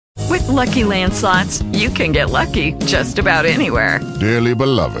Lucky Land Slots, you can get lucky just about anywhere. Dearly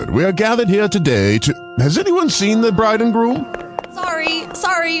beloved, we are gathered here today to... Has anyone seen the bride and groom?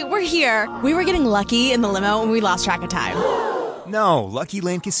 Sorry, we're here. We were getting lucky in the limo and we lost track of time. No, Lucky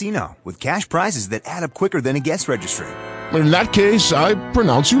Land Casino, with cash prizes that add up quicker than a guest registry. In that case, I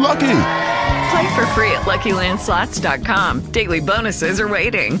pronounce you lucky. Play for free at LuckyLandSlots.com. Daily bonuses are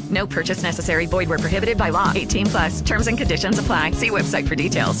waiting. No purchase necessary. Void where prohibited by law. 18+. Terms and conditions apply. See website for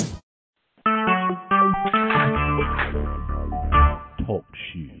details. Talk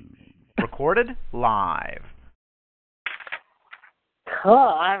shoes. Recorded live. Cool.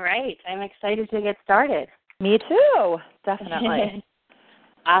 All right. I'm excited to get started. Me too. Definitely.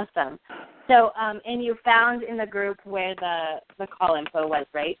 Awesome. So, and you found in the group where the call info was,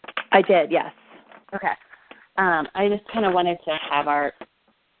 right? I did, yes. Okay. I just kind of wanted to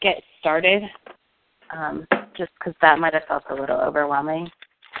get started, just because that might have felt a little overwhelming.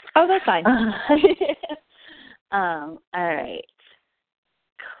 Oh, that's fine. All right.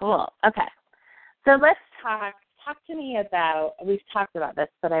 Cool. Okay. So let's talk to me about, we've talked about this,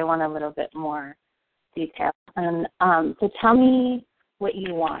 but I want a little bit more detail. And so tell me what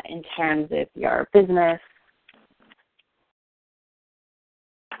you want in terms of your business.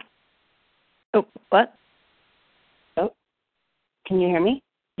 Oh, what? Oh, can you hear me?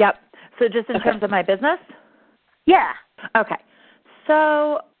 Yep. So just in terms of my business? Yeah. Okay.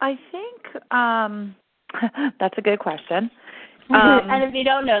 So I think that's a good question. And if you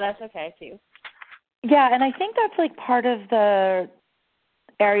don't know, that's okay too. Yeah, and I think that's like part of the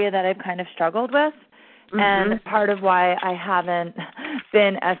area that I've kind of struggled with. And part of why I haven't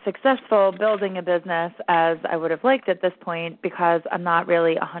been as successful building a business as I would have liked at this point, because I'm not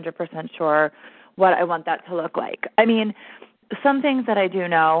really 100% sure what I want that to look like. I mean, some things that I do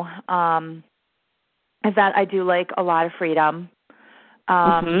know is that I do like a lot of freedom.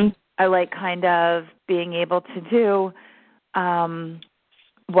 I like kind of being able to do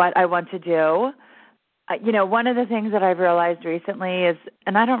what I want to do. You know, one of the things that I've realized recently is,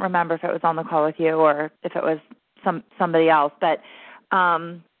 and I don't remember if it was on the call with you or if it was somebody else, but,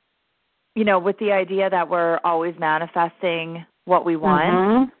 you know, with the idea that we're always manifesting what we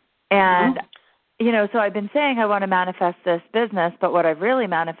want. And, you know, so I've been saying I want to manifest this business, but what I've really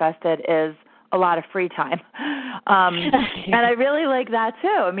manifested is a lot of free time. And I really like that too.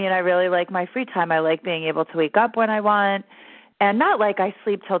 I mean, I really like my free time. I like being able to wake up when I want. And not like I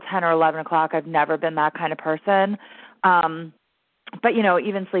sleep till 10 or 11 o'clock. I've never been that kind of person. But, you know,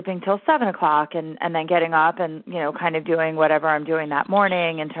 even sleeping till 7 o'clock and then getting up and, you know, kind of doing whatever I'm doing that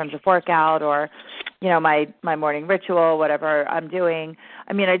morning in terms of workout or, you know, my morning ritual, whatever I'm doing.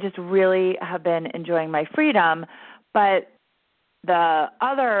 I mean, I just really have been enjoying my freedom. But the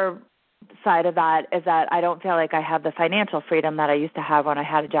other side of that is that I don't feel like I have the financial freedom that I used to have when I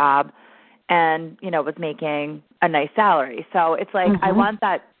had a job and, you know, was making a nice salary. So it's like I want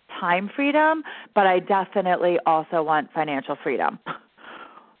that time freedom, but I definitely also want financial freedom.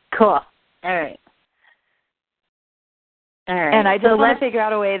 Cool. All right. And I just want to figure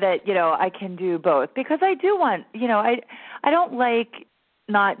out a way that, you know, I can do both, because I do want, you know, I don't like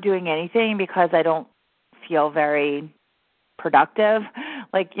not doing anything because I don't feel very productive.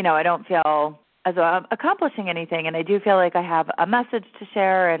 Like, you know, I don't feel as though I'm accomplishing anything, and I do feel like I have a message to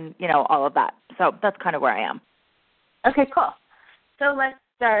share and, you know, all of that. So that's kind of where I am. Okay, cool. So let's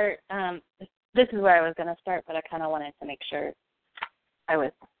start. This is where I was going to start, but I kind of wanted to make sure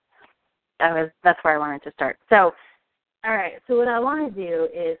that's where I wanted to start. So, all right. So what I want to do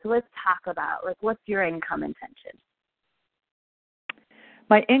is let's talk about, like, what's your income intention?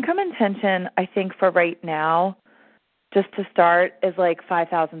 My income intention, I think for right now, just to start, is like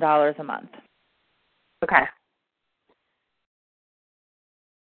 $5,000 a month. Okay.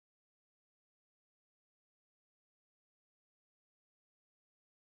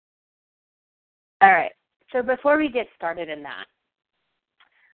 All right. So before we get started in that,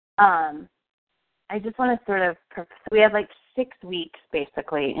 I just want to sort of, we have like 6 weeks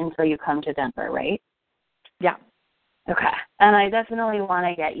basically until you come to Denver, right? Yeah. Okay. And I definitely want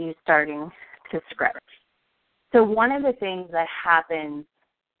to get you starting to script. So one of the things that happens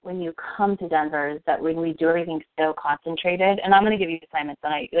when you come to Denver is that when we do everything so concentrated, and I'm going to give you assignments,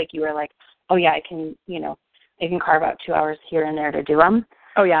 and you were like, oh yeah, I can carve out 2 hours here and there to do them.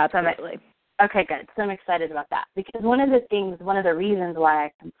 Oh yeah, absolutely. Okay, good. So I'm excited about that, because one of the reasons why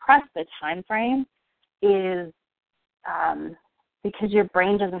I compress the time frame is because your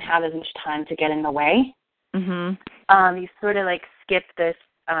brain doesn't have as much time to get in the way. You sort of like skip this.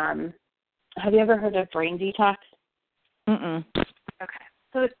 Have you ever heard of brain detox? Okay.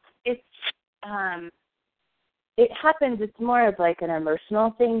 So it's it happens, it's more of like an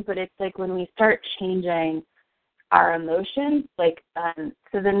emotional thing, but it's like when we start changing our emotions, like, so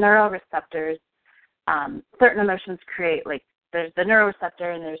the neuroreceptors, certain emotions create, like, there's the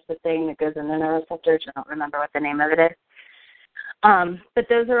neuroreceptor and there's the thing that goes in the neuroreceptors. I don't remember what the name of it is. But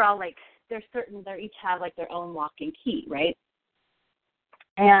those are all like, they each have like their own lock and key, right?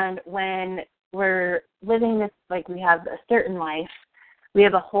 And when we're living this, like we have a certain life, we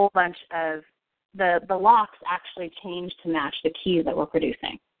have a whole bunch of, the locks actually change to match the keys that we're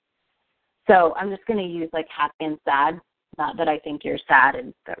producing. So I'm just going to use like happy and sad, not that I think you're sad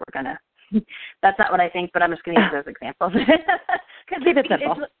and that we're going to, that's not what I think, but I'm just going to use those examples. Keep it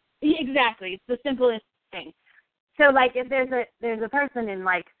simple. Exactly. It's the simplest thing. So, like, if there's a person in,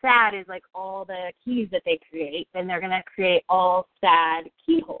 like, sad is, like, all the keys that they create, then they're going to create all sad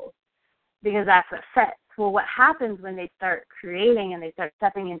keyholes because that's what fits. Well, what happens when they start creating and they start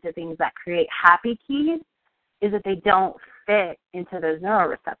stepping into things that create happy keys is that they don't fit into those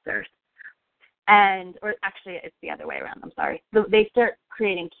neuroreceptors. Or actually, it's the other way around. I'm sorry. So they start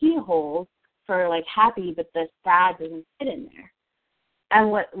creating keyholes for, like, happy, but the sad doesn't fit in there. And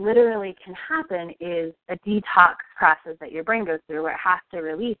what literally can happen is a detox process that your brain goes through where it has to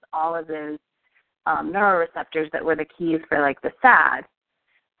release all of those neuroreceptors that were the keys for, like, the sad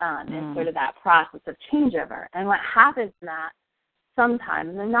and sort of that process of changeover. And what happens in that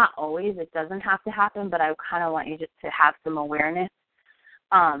sometimes, and not always, it doesn't have to happen, but I kind of want you just to have some awareness,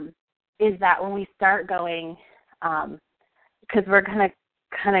 is that when we start going, because we're kind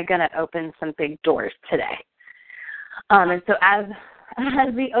of going to open some big doors today. And so as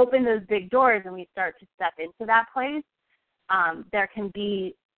we open those big doors and we start to step into that place, there can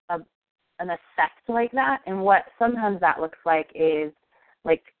be an effect like that. And what sometimes that looks like is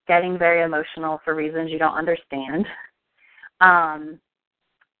like getting very emotional for reasons you don't understand.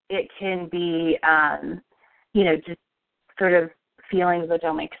 It can be, just sort of feelings that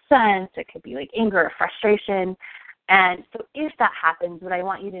don't make sense. It could be like anger or frustration. And so if that happens, what I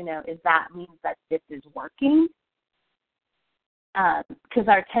want you to know is that means that this is working. Because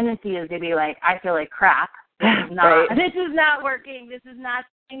our tendency is to be like, I feel like crap. This is not, right. This is not working. This is not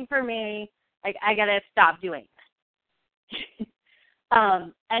thing for me. Like, I got to stop doing this.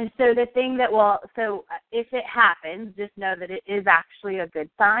 And so the thing that if it happens, just know that it is actually a good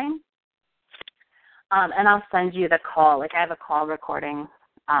sign. And I'll send you the call. Like, I have a call recording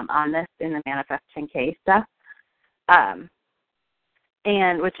on this in the manifesting case stuff,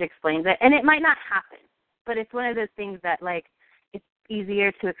 and which explains it. And it might not happen, but it's one of those things that, like, it's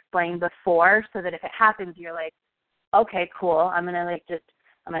easier to explain before so that if it happens, you're like, okay, cool. I'm going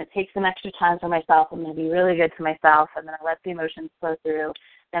to take some extra time for myself. I'm going to be really good to myself. I'm going to let the emotions flow through,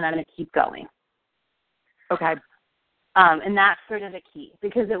 and I'm going to keep going. Okay. And that's sort of the key,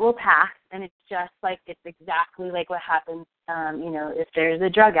 because it will pass, and it's exactly like what happens, if there's a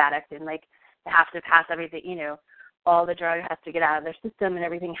drug addict and, like, they have to pass everything, all the drug has to get out of their system and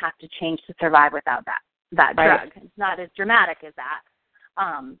everything has to change to survive without that right. drug. It's not as dramatic as that.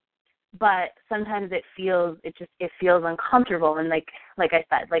 But sometimes it feels uncomfortable, and like I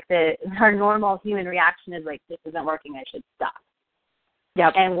said, like our normal human reaction is like, this isn't working, I should stop.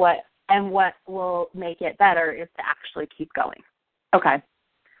 Yep. And what will make it better is to actually keep going. Okay.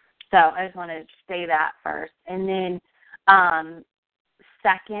 So I just want to say that first. And then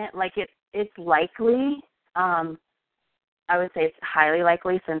second, like it's likely, I would say it's highly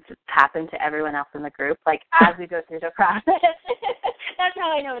likely, since it's happened to everyone else in the group, like as we go through the process, that's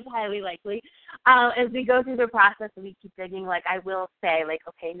how I know it's highly likely. As we go through the process and we keep digging, like I will say, like,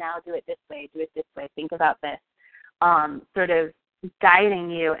 okay, now do it this way, think about this, sort of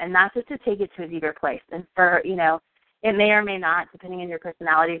guiding you, and not just to take it to a deeper place. And for, it may or may not, depending on your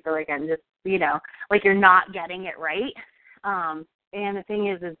personality, feel like I'm just, like you're not getting it right. And the thing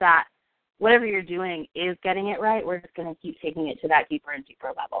is that whatever you're doing is getting it right. We're just going to keep taking it to that deeper and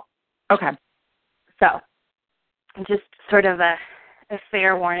deeper level. Okay. So just sort of a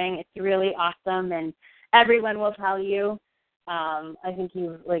fair warning. It's really awesome, and everyone will tell you. I think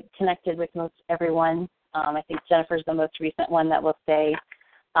you've connected with most everyone. I think Jennifer's the most recent one that will say,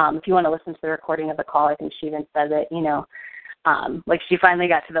 if you want to listen to the recording of the call, I think she even said that, she finally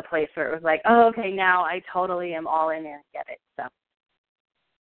got to the place where it was like, oh, okay, now I totally am all in and get it. So.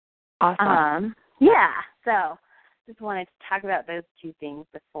 Awesome. Yeah, so just wanted to talk about those two things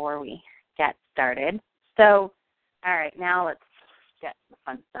before we get started. So, all right, now let's get the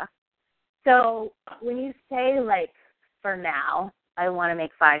fun stuff. So when you say, for now, I want to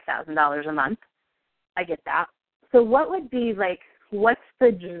make $5,000 a month, I get that. So what would be, what's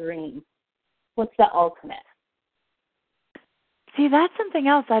the dream? What's the ultimate? See, that's something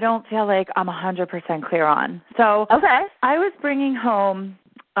else I don't feel like I'm 100% clear on. So I was bringing home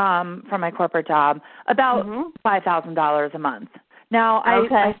from my corporate job about $5,000 a month. Now,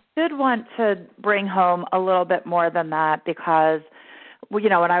 I did want to bring home a little bit more than that because, well, you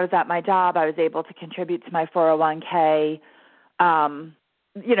know, when I was at my job, I was able to contribute to my 401k,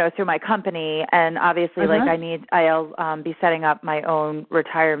 you know, through my company. And obviously, like, I'll be setting up my own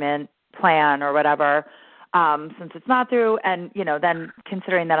retirement plan or whatever, since it's not through. And, you know, then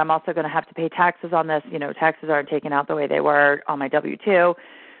considering that I'm also going to have to pay taxes on this, you know, taxes aren't taken out the way they were on my W-2.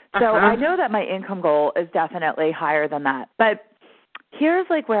 So I know that my income goal is definitely higher than that. But here's,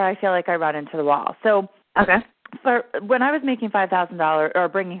 like, where I feel like I run into the wall. So for when I was making $5,000 or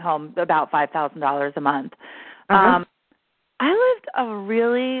bringing home about $5,000 a month, I lived a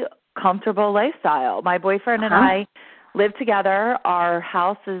really comfortable lifestyle. My boyfriend and I lived together. Our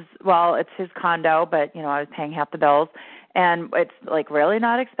house is, well, it's his condo, but, you know, I was paying half the bills. And it's, like, really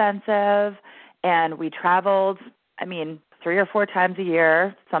not expensive. And we traveled, I mean, 3 or 4 times a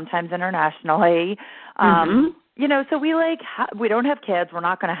year, sometimes internationally. You know, so we, like, we don't have kids. We're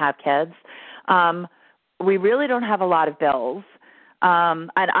not going to have kids. We really don't have a lot of bills.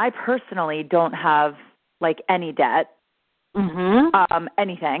 And I personally don't have, like, any debt,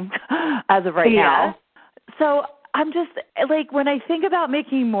 anything as of right now. So I'm just, like, when I think about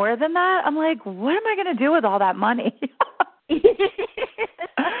making more than that, I'm like, what am I going to do with all that money? And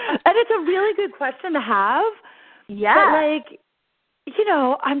it's a really good question to have. Yeah. But, like, you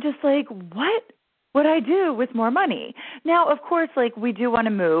know, I'm just like, what would I do with more money? Now, of course, like, we do want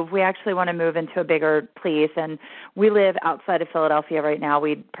to move. We actually want to move into a bigger place, and we live outside of Philadelphia right now.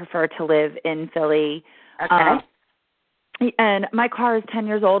 We'd prefer to live in Philly. And my car is 10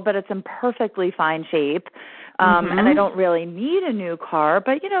 years old, but it's in perfectly fine shape. And I don't really need a new car,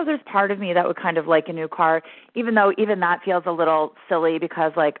 but, you know, there's part of me that would kind of like a new car, even though even that feels a little silly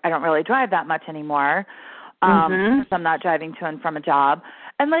because, like, I don't really drive that much anymore. So I'm not driving to and from a job.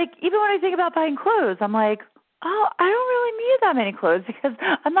 And, like, even when I think about buying clothes, I'm like, oh, I don't really need that many clothes because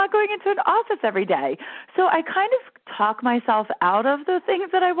I'm not going into an office every day. So I kind of talk myself out of the things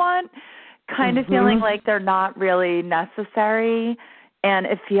that I want, kind of feeling like they're not really necessary, and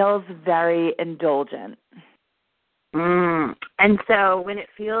it feels very indulgent. And so when it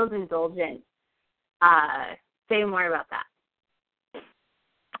feels indulgent, say more about that.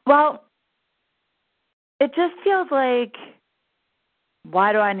 Well, it just feels like,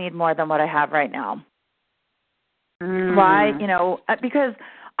 why do I need more than what I have right now? Why, you know, because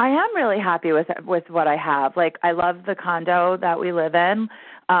I am really happy with what I have. Like, I love the condo that we live in.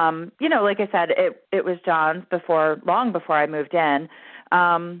 You know, like I said, it was John's long before I moved in.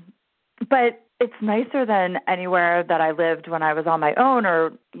 But it's nicer than anywhere that I lived when I was on my own,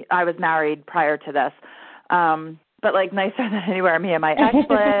 or I was married prior to this. But, like, nicer than anywhere me and my ex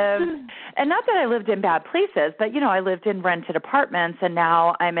lived. And not that I lived in bad places, but, you know, I lived in rented apartments, and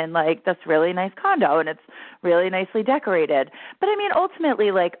now I'm in, like, this really nice condo, and it's really nicely decorated. But, I mean,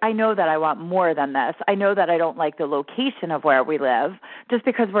 ultimately, like, I know that I want more than this. I know that I don't like the location of where we live just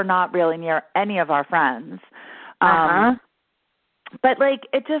because we're not really near any of our friends. But, like,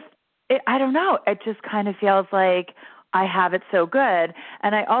 I don't know. It just kind of feels like I have it so good.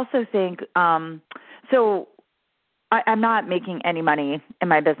 And I also think, so I'm not making any money in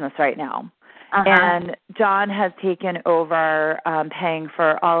my business right now. And John has taken over paying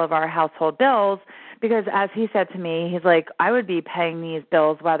for all of our household bills because, as he said to me, he's like, I would be paying these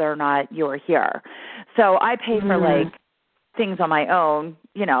bills whether or not you're here. So I pay for, like, things on my own,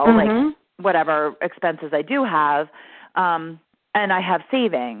 you know, like whatever expenses I do have, and I have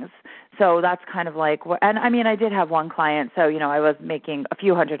savings. So that's kind of like, and I mean, I did have one client, so, you know, I was making a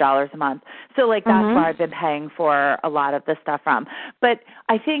few $100s a month. So, like, that's where I've been paying for a lot of this stuff from. But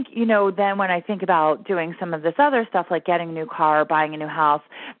I think, you know, then when I think about doing some of this other stuff, like getting a new car, buying a new house,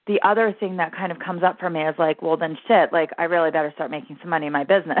 the other thing that kind of comes up for me is like, well, then shit, like, I really better start making some money in my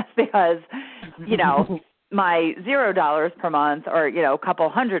business because, you know, my $0 per month or, you know, a couple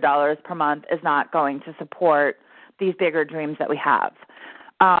 $100s per month is not going to support these bigger dreams that we have.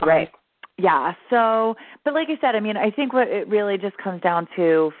 Right. Yeah. So, but like I said, I mean, I think what it really just comes down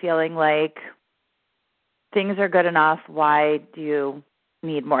to feeling like things are good enough. Why do you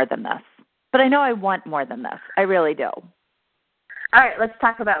need more than this? But I know I want more than this. I really do. All right. Let's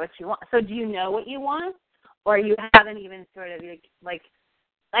talk about what you want. So do you know what you want, or you haven't even sort of like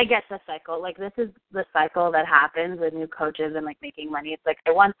I guess the cycle, like this is the cycle that happens with new coaches and like making money. It's like,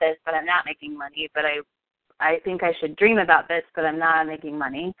 I want this, but I'm not making money, but I think I should dream about this, but I'm not making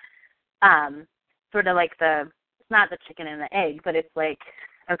money. Sort of like it's not the chicken and the egg, but it's like,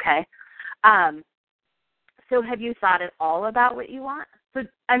 okay. So have you thought at all about what you want? So,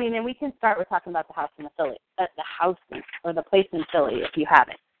 I mean, and we can start with talking about the house in Philly, or the place in Philly if you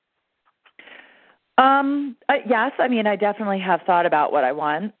haven't. Yes, I mean, I definitely have thought about what I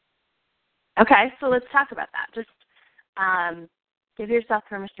want. Okay, so let's talk about that. Just give yourself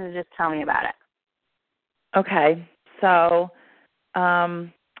permission to just tell me about it. Okay, so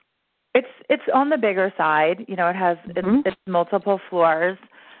it's on the bigger side. You know, it has it's multiple floors.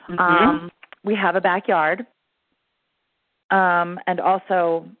 We have a backyard, and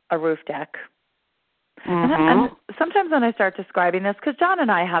also a roof deck. And sometimes when I start describing this, because John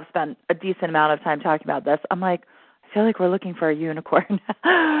and I have spent a decent amount of time talking about this, I'm like, I feel like we're looking for a unicorn.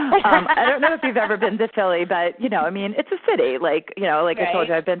 I don't know if you've ever been to Philly, but, you know, I mean, it's a city. Like, you know, like I told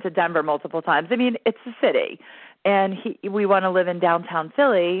you, I've been to Denver multiple times. I mean, it's a city. And we want to live in downtown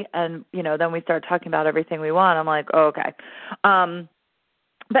Philly. And, you know, then we start talking about everything we want. I'm like, oh, okay.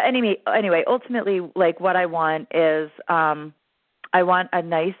 But anyway, ultimately, like what I want is I want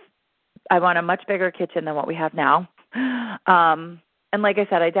a much bigger kitchen than what we have now. And like I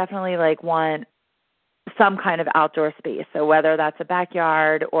said, I definitely like want some kind of outdoor space. So whether that's a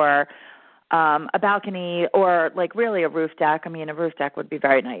backyard or a balcony or like really a roof deck. I mean, a roof deck would be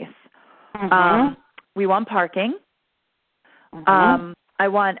very nice. We want parking. I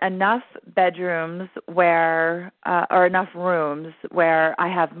want enough bedrooms or enough rooms where I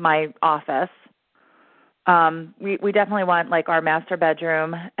have my office. We definitely want like our master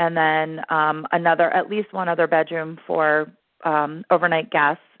bedroom and then at least one other bedroom for overnight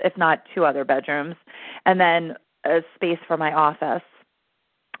guests, if not two other bedrooms, and then a space for my office.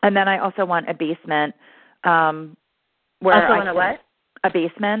 And then I also want a basement. What? A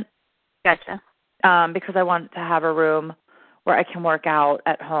basement. Gotcha. Because I want to have a room where I can work out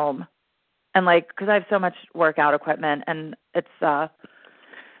at home. And like, because I have so much workout equipment and it's, so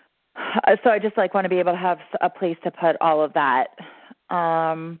I just like want to be able to have a place to put all of that.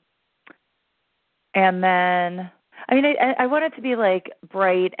 And then, I mean, I want it to be like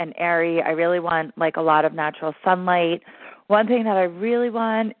bright and airy. I really want like a lot of natural sunlight. One thing that I really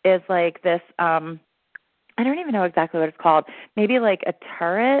want is like this, I don't even know exactly what it's called. Maybe like a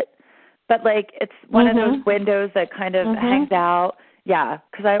turret, but like it's one of those windows that kind of hangs out. Yeah,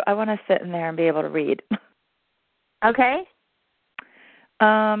 because I want to sit in there and be able to read. Okay.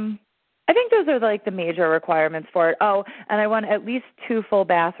 I think those are like the major requirements for it. Oh, and I want at least 2 full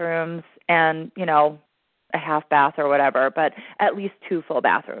bathrooms and, you know, a half bath or whatever, but at least 2 full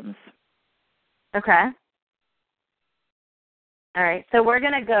bathrooms. Okay. All right. So we're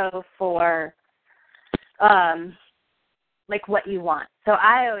going to go for like what you want. So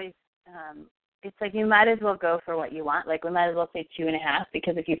I always, it's like you might as well go for what you want. Like we might as well say 2.5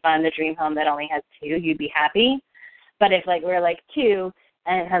 because if you find the dream home that only has 2, you'd be happy. But if like we're like 2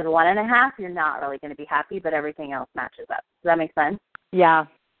 and it has 1.5, you're not really going to be happy, but everything else matches up. Does that make sense? Yeah.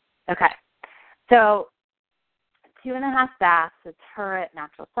 Okay. So 2.5 baths, a turret,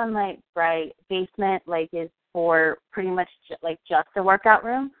 natural sunlight, bright, basement, like is for pretty much like just a workout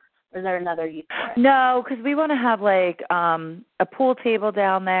room? Or is there another use for it? No, because we want to have like a pool table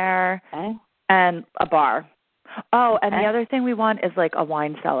down there and a bar. Oh, and the other thing we want is like a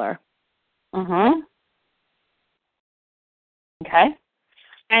wine cellar. Okay.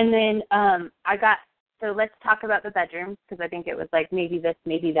 And then so let's talk about the bedrooms because I think it was like maybe this,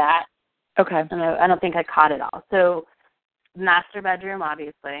 maybe that. Okay. And I don't think I caught it all. So master bedroom,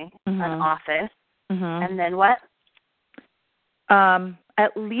 obviously, an office, and then what?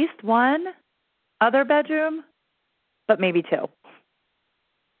 At least 1 other bedroom, but maybe 2.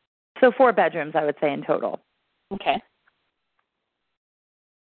 So 4 bedrooms, I would say, in total. Okay.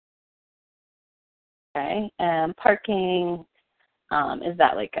 Okay. Parking, is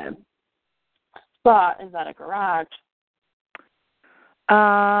that like a spot? Is that a garage?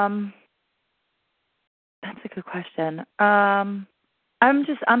 That's a good question. I'm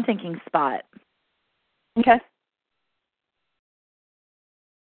thinking spot. Okay.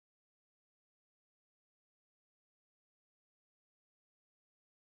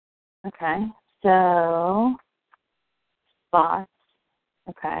 Okay. So spots.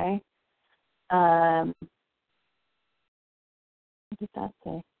 Okay. What did that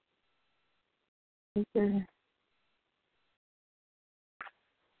say?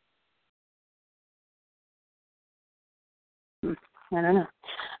 I don't know.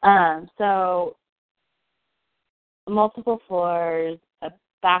 So multiple floors, a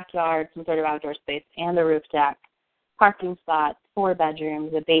backyard, some sort of outdoor space, and a roof deck, parking spots, 4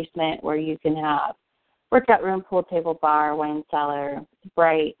 bedrooms, a basement where you can have workout room, pool table, bar, wine cellar,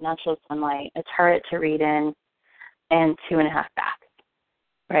 bright, natural sunlight, a turret to read in, and 2.5 baths.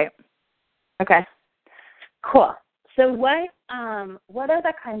 Right. Okay. Cool. So what are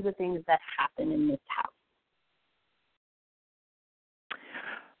the kinds of things that happen in this house?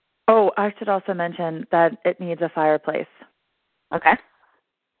 Oh, I should also mention that it needs a fireplace. Okay.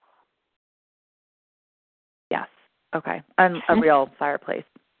 Yes. Okay. And a real fireplace.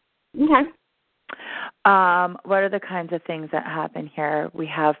 Okay. What are the kinds of things that happen here? We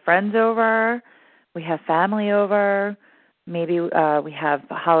have friends over. We have family over. Maybe we have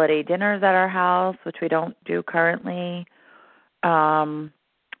holiday dinners at our house, which we don't do currently.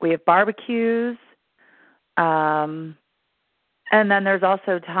 We have barbecues. And then there's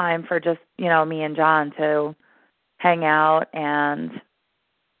also time for just, me and John to hang out and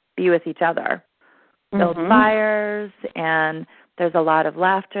be with each other. Build fires, and there's a lot of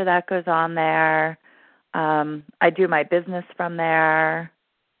laughter that goes on there. I do my business from there.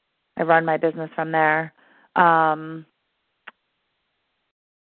 I run my business from there.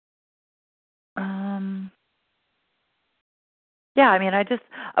 Yeah, I mean,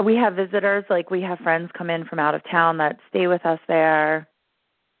 we have visitors, like we have friends come in from out of town that stay with us there.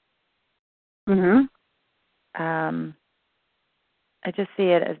 I just see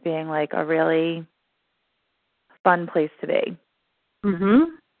it as being like a really fun place to be.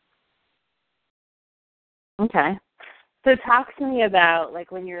 Okay. So talk to me about,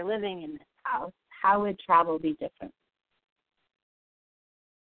 like, when you're living in this house, how would travel be different?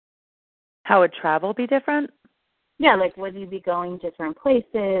 How would travel be different? Yeah, like, would you be going different places?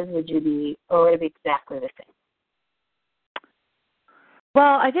 Or would it be exactly the same?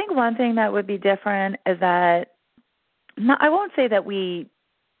 Well, I think one thing that would be different is that, I won't say that we,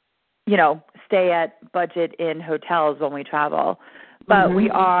 stay at budget in hotels when we travel, but we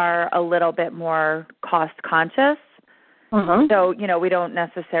are a little bit more cost conscious. So, we don't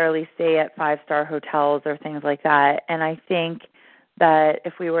necessarily stay at 5-star hotels or things like that. And I think that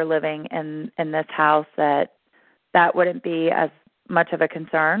if we were living in this house, that wouldn't be as much of a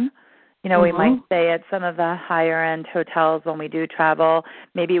concern. We might stay at some of the higher-end hotels when we do travel.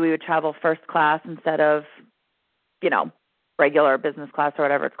 Maybe we would travel first class instead of, regular business class or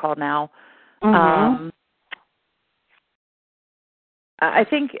whatever it's called now. I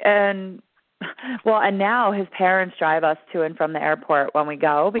think, and now his parents drive us to and from the airport when we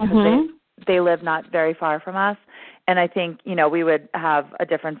go because they live not very far from us. And I think, we would have a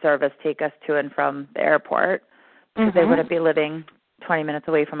different service take us to and from the airport because they wouldn't be living 20 minutes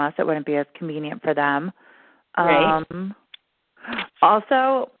away from us. It wouldn't be as convenient for them. Right.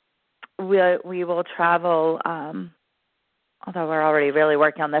 Also, we will travel, although we're already really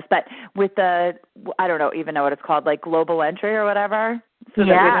working on this, but with I don't even know what it's called, like global entry or whatever. So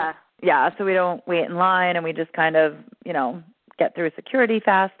so we don't wait in line and we just kind of, get through security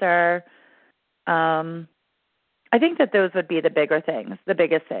faster. I think that those would be the biggest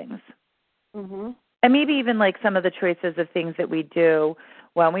things. And maybe even like some of the choices of things that we do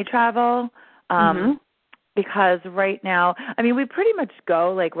when we travel. Because right now, I mean, we pretty much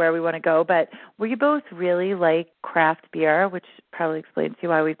go like where we want to go, but we both really like craft beer, which probably explains to you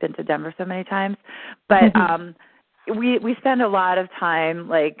why we've been to Denver so many times. But we spend a lot of time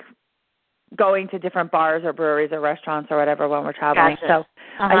like going to different bars or breweries or restaurants or whatever when we're traveling. Gotcha.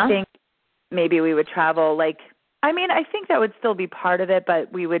 So I think maybe we would travel like, I mean, I think that would still be part of it,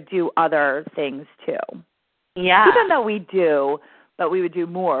 but we would do other things too. Yeah. Even though we do, but we would do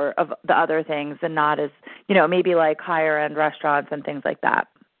more of the other things and not as, maybe like higher end restaurants and things like that.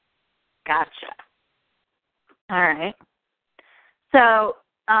 Gotcha. All right. So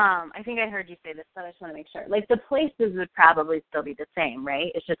I think I heard you say this, but I just want to make sure. Like the places would probably still be the same,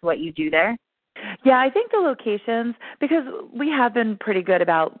 right? It's just what you do there? Yeah, I think the locations, because we have been pretty good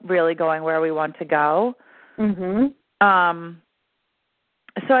about really going where we want to go.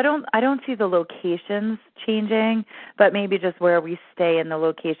 So I don't see the locations changing, but maybe just where we stay in the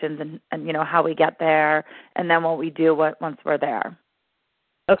locations and how we get there, and then what we do once we're there.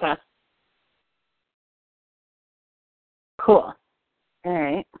 Okay. Cool. All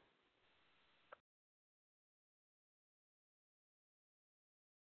right.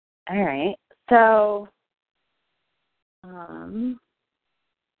 All right. So,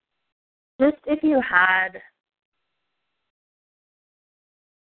 just if you had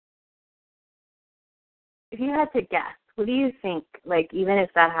to guess, what do you think? Like, even if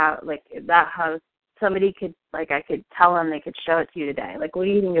that house, somebody could, like, I could tell them they could show it to you today. Like, what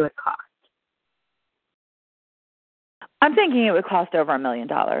do you think it would cost? I'm thinking it would cost over $1 million.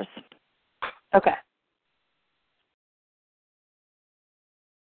 Okay.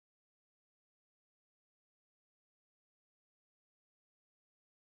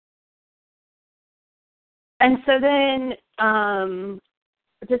 And so then,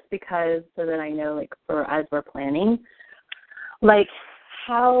 just because, so that I know, like, for as we're planning, like,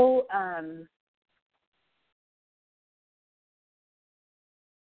 how,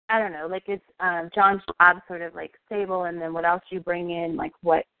 I don't know, like, it's John's job sort of, like, stable, and then what else you bring in, like,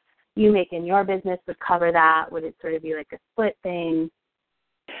 what you make in your business would cover that? Would it sort of be, like, a split thing?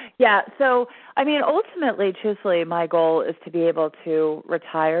 Yeah, so, I mean, ultimately, truthfully, my goal is to be able to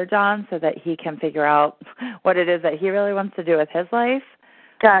retire John so that he can figure out what it is that he really wants to do with his life.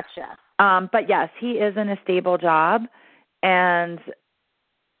 Gotcha. But, yes, he is in a stable job, and,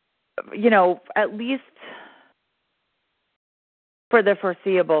 you know, at least for the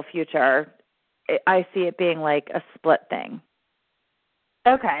foreseeable future, I see it being like a split thing.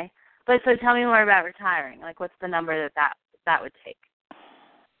 Okay. But so tell me more about retiring. Like, what's the number that would take?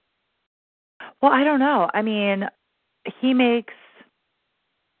 Well, I don't know. I mean, he makes,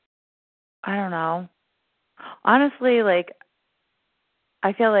 I don't know. Honestly, like,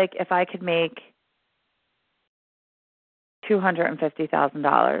 I feel like if I could make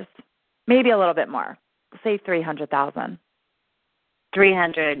 $250,000, maybe a little bit more, say $300,000.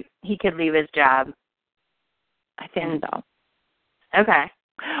 300. He could leave his job. I think so. Okay.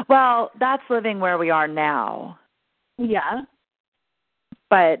 Well, that's living where we are now. Yeah.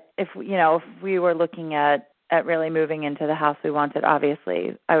 But if we were looking at really moving into the house we wanted,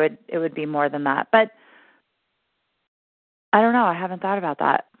 obviously, it would be more than that. But I don't know. I haven't thought about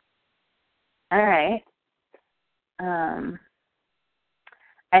that. All right. I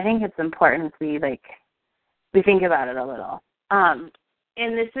think it's important we think about it a little.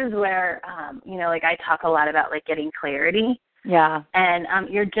 And this is where, like, I talk a lot about, like, getting clarity. Yeah. And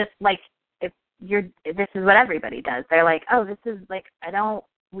you're just, like, this is what everybody does. They're like, oh, this is, like,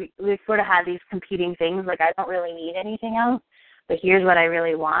 we sort of have these competing things. Like, I don't really need anything else, but here's what I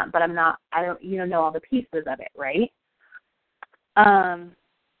really want, but you don't know all the pieces of it, right?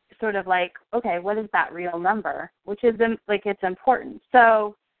 Sort of like, okay, what is that real number? Which is, like, it's important.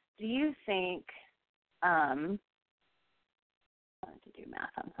 So do you think, I wanted to do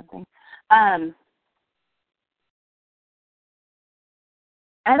math on something.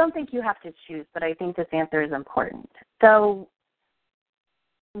 I don't think you have to choose, but I think this answer is important. So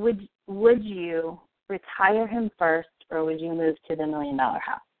would you retire him first, or would you move to the $1 million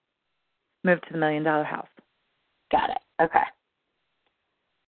house? Move to the $1 million house. Got it. Okay.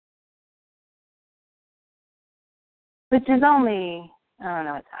 Which is only, I don't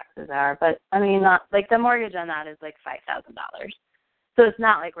know what taxes are, but I mean, not like the mortgage on that is like $5,000. So it's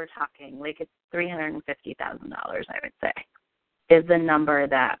not like we're talking, like, it's $350,000, I would say, is the number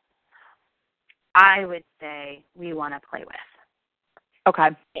that I would say we want to play with. Okay.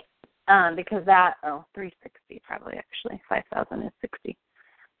 Because that, $360 probably, actually. 5,000 is 60.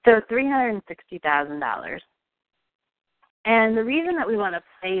 So $360,000. And the reason that we want to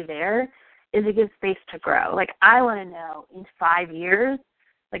play there is it gives space to grow. Like, I want to know in 5 years,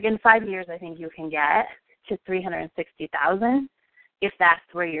 I think you can get to $360,000 if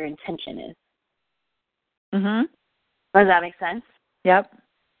that's where your intention is. Mhm. Does that make sense? Yep.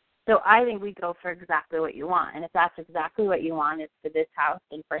 So I think we go for exactly what you want. And if that's exactly what you want, it's for this house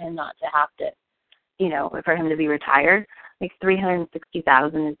and for him not to have to, for him to be retired, like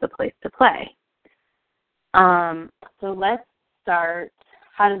 $360,000 is the place to play. So let's start.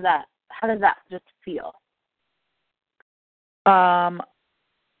 How does that just feel?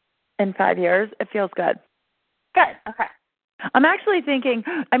 In 5 years, it feels good. Good. Okay. I'm actually thinking,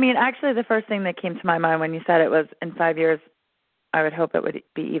 the first thing that came to my mind when you said it was in 5 years, I would hope it would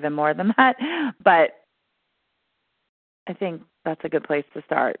be even more than that. But I think that's a good place to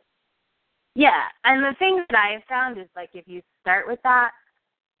start. Yeah. And the thing that I have found is, like, if you start with that,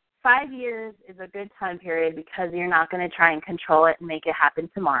 5 years is a good time period because you're not going to try and control it and make it happen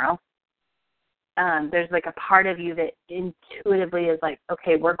tomorrow. There's, like, a part of you that intuitively is like,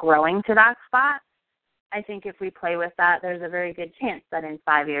 okay, we're growing to that spot. I think if we play with that, there's a very good chance that in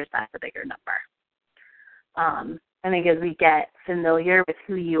 5 years that's a bigger number. I think as we get familiar with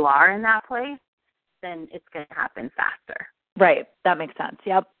who you are in that place, then it's going to happen faster. Right. That makes sense.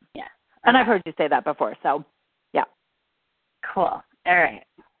 Yep. Yeah. And I've heard you say that before, so yeah. Cool. All right.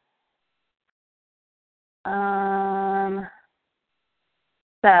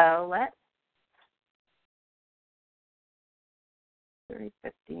 So let's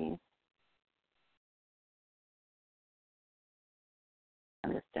 350.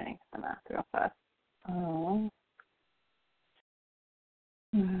 I'm just doing some math real fast.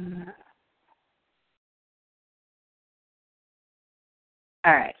 All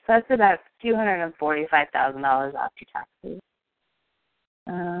right, so that's about $245,000 after taxes,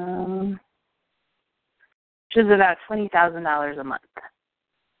 which is about $20,000 a month.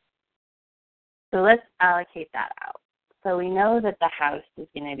 So let's allocate that out. So we know that the house is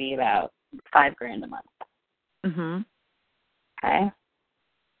going to be about $5,000 a month. Mhm. Okay.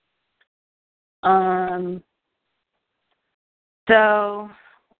 So,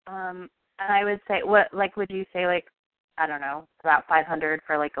 and I would say, would you say, I don't know, about $500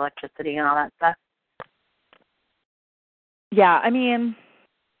 for, electricity and all that stuff? Yeah, I mean,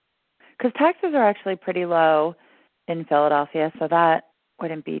 because taxes are actually pretty low in Philadelphia, so that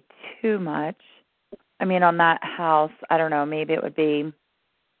wouldn't be too much. I mean, on that house, I don't know, maybe it would be,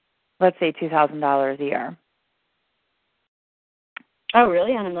 let's say, $2,000 a year. Oh,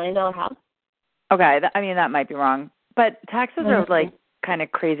 really? On $1 million house? Okay, that might be wrong. But taxes are, kind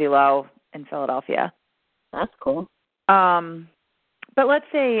of crazy low in Philadelphia. That's cool. But let's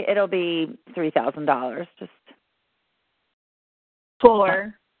say it'll be $3,000 just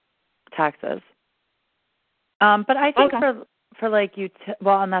for taxes. But I think for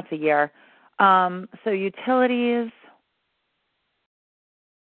and that's a year. So utilities,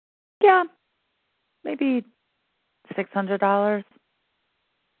 yeah, maybe $600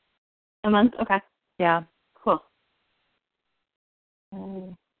 a month. Okay. Yeah. Cool.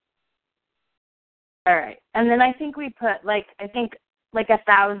 All right, and then I think we put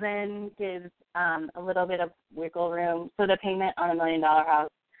 $1,000 gives a little bit of wiggle room. So the payment on $1 million house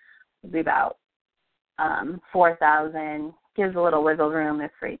would be about $4,000. Gives a little wiggle room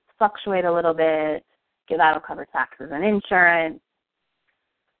if rates fluctuate a little bit. That'll cover taxes and insurance.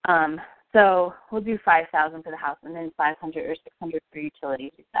 So we'll do $5,000 for the house, and then $500 or $600 for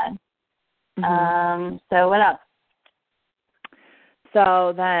utilities. You said. Mm-hmm. So what else?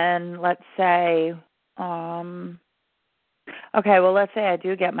 So then let's say, let's say I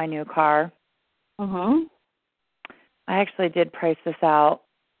do get my new car. Mhm. I actually did price this out.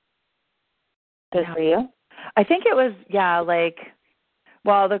 Good for you. I think it was,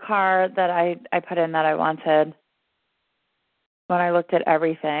 the car that I put in that I wanted, when I looked at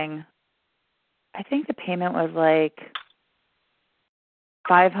everything, I think the payment was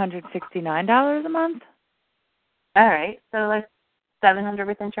 $569 a month. All right. So $700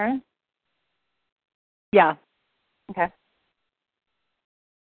 with insurance? Yeah. Okay.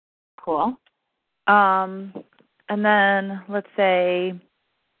 Cool. And then let's say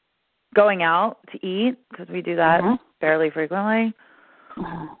going out to eat, because we do that fairly frequently.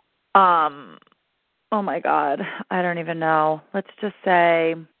 Oh my God, I don't even know. Let's just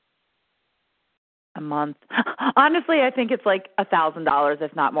say a month. Honestly, I think it's $1,000,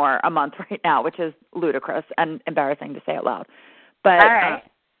 if not more, a month right now, which is ludicrous and embarrassing to say out loud. But all right,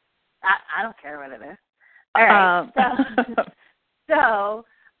 I don't care what it is. All right,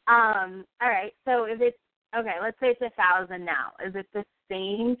 all right. So if it's let's say it's $1,000 now. Is it the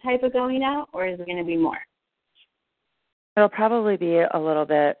same type of going out, or is it going to be more? It'll probably be a little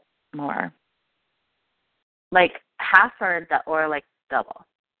bit more. Like half or double?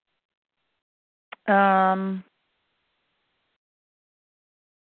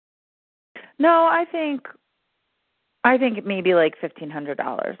 No, I think maybe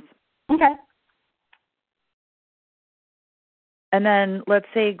 $1,500. Okay. And then let's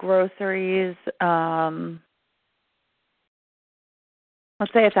say groceries.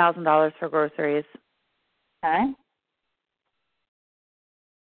 Let's say $1,000 for groceries. Okay.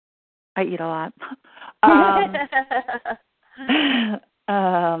 I eat a lot.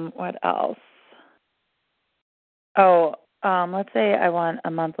 What else? Oh, let's say I want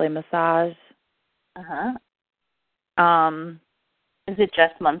a monthly massage. Uh-huh. Is it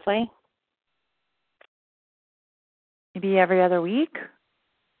just monthly? Maybe every other week.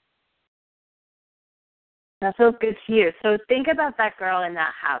 That feels good to you. So think about that girl in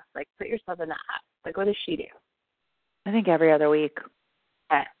that house. Put yourself in that house. What does she do? I think every other week.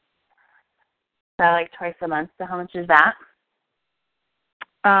 Okay. So twice a month. So how much is that?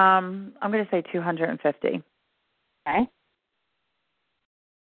 I'm going to say $250. Okay.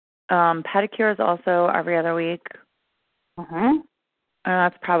 Pedicure is also every other week. Mm-hmm. And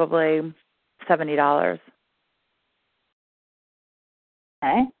that's probably $70.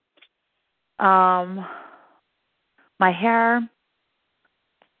 Okay. My hair,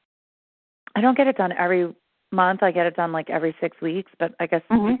 I don't get it done every month. I get it done every 6 weeks, but I guess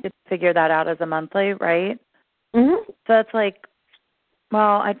we could figure that out as a monthly, right? Mm-hmm. So it's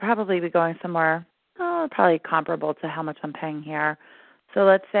I'd probably be going somewhere probably comparable to how much I'm paying here. So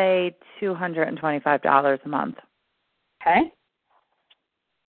let's say $225 a month. Okay.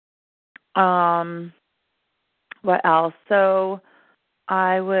 What else? So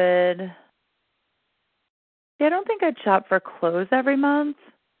I don't think I'd shop for clothes every month.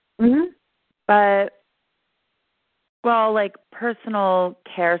 Mm-hmm. But, personal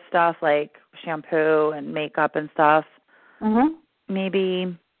care stuff like shampoo and makeup and stuff, Mhm.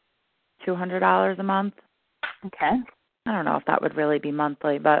 maybe $200 a month. Okay. I don't know if that would really be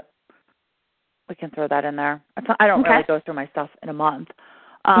monthly, but we can throw that in there. I don't really go through my stuff in a month.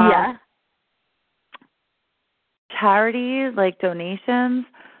 Yeah. Charities, like donations.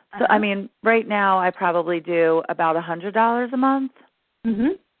 So, I mean, right now I probably do about $100 a month.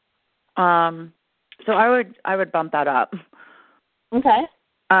 Mhm. So I would bump that up. Okay.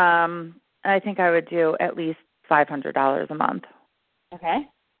 I think I would do at least $500 a month. Okay.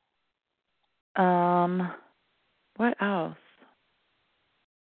 What else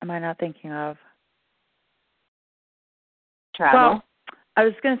am I not thinking of? Travel. Well, I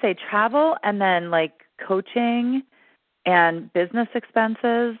was going to say travel and then like coaching and business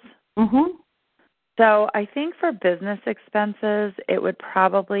expenses. Mhm. So I think for business expenses, it would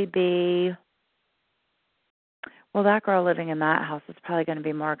probably be, well, that girl living in that house is probably going to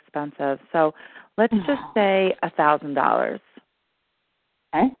be more expensive. So let's just say $1,000.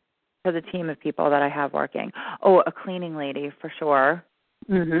 Okay. For the team of people that I have working. Oh, a cleaning lady for sure.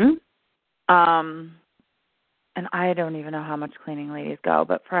 Mhm. And I don't even know how much cleaning ladies go,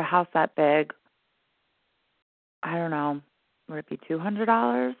 but for a house that big, I don't know, would it be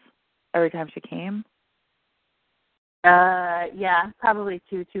 $200 every time she came? Yeah, probably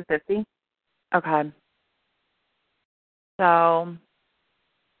 $250. Okay. So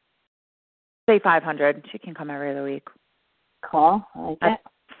say $500. She can come every other week. Cool. I like That's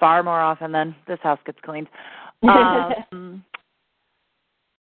far more often than this house gets cleaned.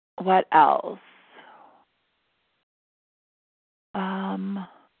 What else?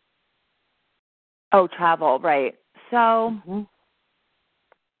 Oh, travel, right. So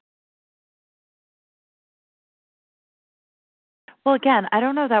well, again, I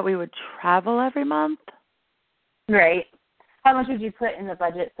don't know that we would travel every month. Right. How much would you put in the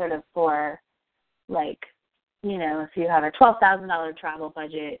budget sort of for, like, you know, if you have a $12,000 travel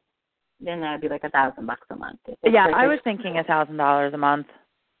budget, then that would be like $1,000 a month. Yeah, I was thinking $1,000 a month.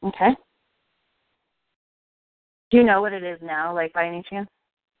 Okay. Do you know what it is now, like, by any chance?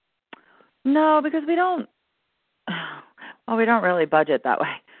 No, because we don't. Well, we don't really budget that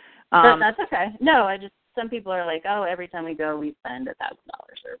way. That's okay. No, some people are like, oh, every time we go, we spend $1,000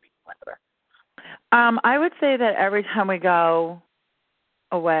 or whatever. I would say that every time we go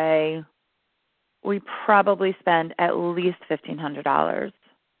away, we probably spend at least $1,500.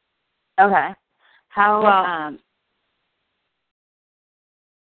 Okay. How?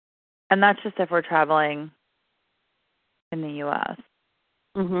 And that's just if we're traveling in the U.S.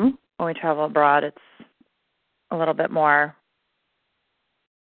 Mhm. When we travel abroad, it's a little bit more.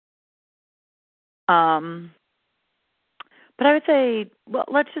 But I would say, well,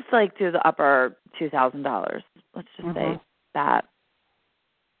 let's just like do the upper $2,000. Let's just say that.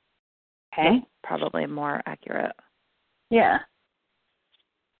 Okay. That's probably more accurate. Yeah.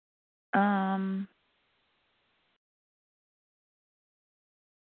 Trying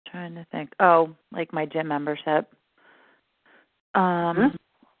to think. Oh, like my gym membership.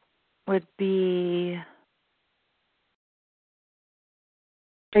 Would be.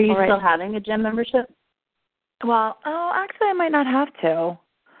 Are you still having a gym membership? Well, actually, I might not have to.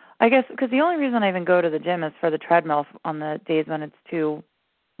 I guess because the only reason I even go to the gym is for the treadmill on the days when it's too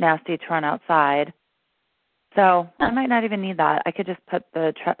nasty to run outside. So I might not even need that. I could just put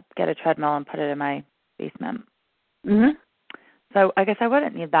get a treadmill and put it in my basement. Mhm. So I guess I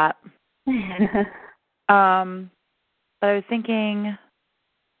wouldn't need that. But I was thinking.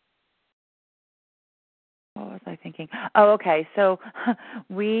 What was I thinking? Oh, okay. So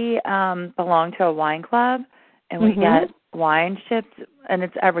we belong to a wine club, and we get wine shipped, and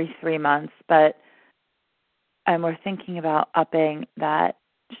it's every 3 months. And we're thinking about upping that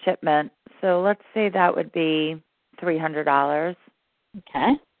shipment. So let's say that would be $300.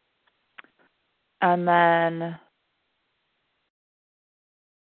 Okay. And then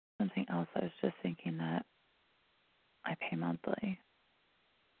something else. I was just thinking that I pay monthly.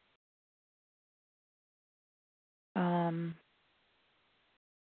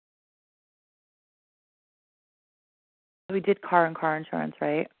 We did car and car insurance,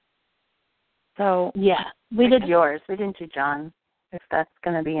 right? So yeah, we did yours. We didn't do John, if that's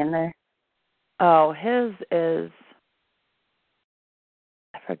going to be in there. Oh, his is,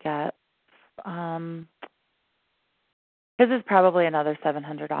 I forget. His is probably another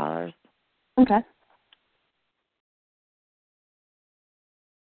 $700. Okay.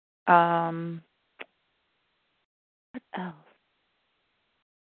 What else?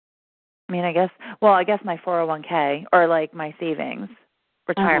 I mean, I guess my 401k or like my savings,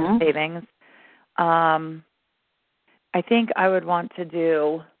 retirement savings. I think I would want to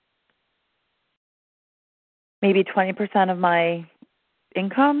do maybe 20% of my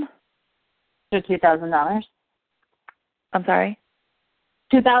income. So $2,000. I'm sorry.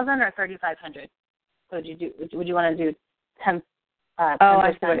 2,000 or 3,500. So would you do? Would you want to do 10? 10%? Oh,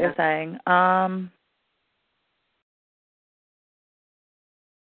 I see what you're saying. I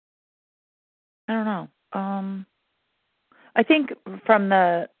don't know. I think from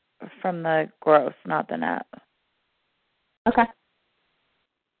the gross, not the net. Okay.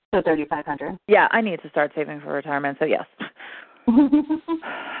 So 3,500. Yeah, I need to start saving for retirement. So yes.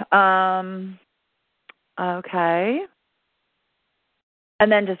 Okay.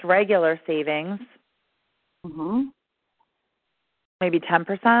 And then just regular savings. Mhm. Maybe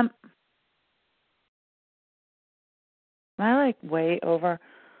 10%. Am I like way over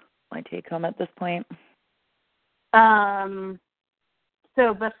my take home at this point?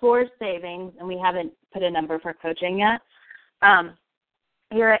 So before savings, and we haven't put a number for coaching yet,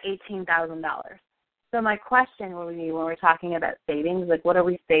 you're at $18,000. So my question will be, when we're talking about savings, like, what are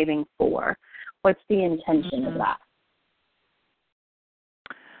we saving for? What's the intention of that?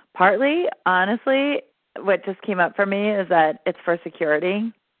 Partly, honestly, what just came up for me is that it's for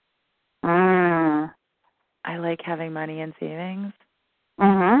security. I like having money in savings.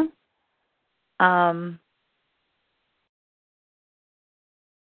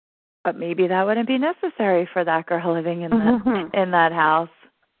 But maybe that wouldn't be necessary for that girl living in in that house.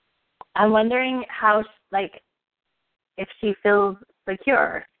 I'm wondering how, like, if she feels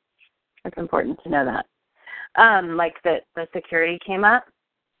secure. It's important to know that. Like the security came up.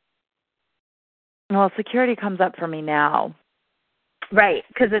 Well, security comes up for me now. Right,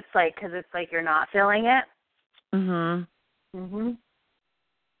 because it's like you're not feeling it.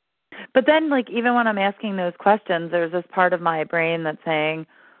 But then, like, even when I'm asking those questions, there's this part of my brain that's saying,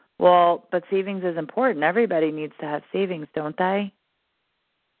 well, but savings is important. Everybody needs to have savings, don't they?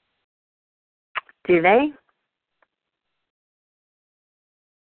 Do they?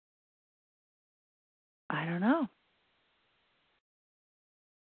 I don't know.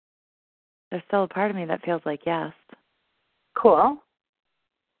 There's still a part of me that feels like yes. Cool.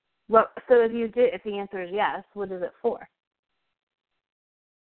 Well, so if the answer is yes, what is it for?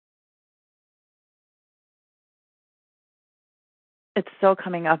 It's still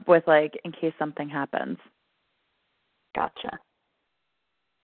coming up with, like, in case something happens. Gotcha.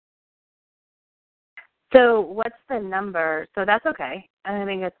 So what's the number? So that's okay. I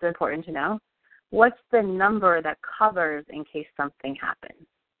think it's important to know. What's the number that covers in case something happens?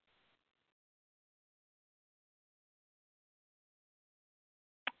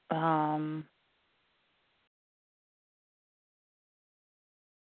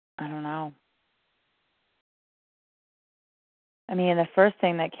 I don't know. I mean, the first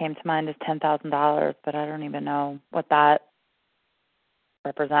thing that came to mind is $10,000, but I don't even know what that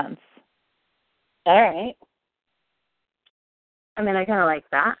represents. All right. I mean, I kind of like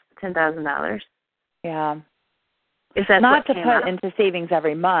that, $10,000. Yeah. Is that not to came put up? into savings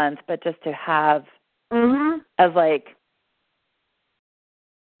every month, but just to have as, like,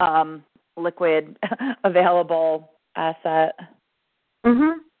 liquid available asset.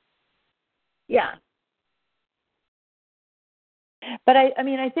 Yeah. But I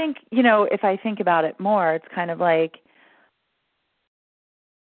mean, I think, you know, if I think about it more, it's kind of like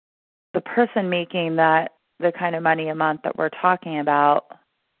the person making the kind of money a month that we're talking about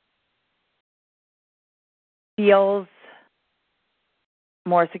feels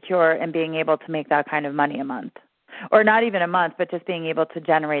more secure in being able to make that kind of money a month. Or not even a month, but just being able to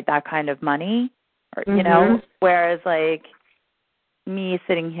generate that kind of money, or, you know, whereas, like, me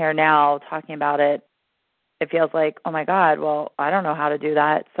sitting here now talking about it, it feels like, oh, my God, well, I don't know how to do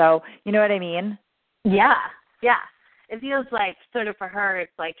that. So, you know what I mean? Yeah, yeah. It feels like, sort of for her,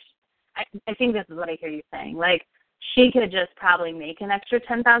 it's like, I think this is what I hear you saying. Like, she could just probably make an extra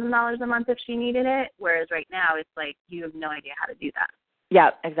 $10,000 a month if she needed it, whereas right now it's like you have no idea how to do that. Yeah,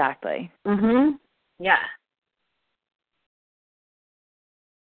 exactly. Yeah.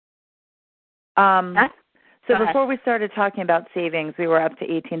 So before we started talking about savings, we were up to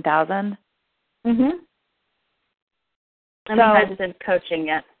 18,000. And we hadn't said coaching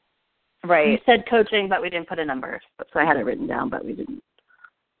yet. Right. You said coaching, but we didn't put a number. So I had it written down, but we didn't.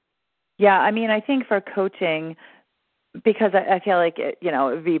 Yeah, I mean, I think for coaching, because I feel like it, you know,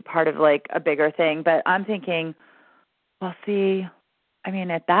 it would be part of, like, a bigger thing. But I'm thinking, well, see, I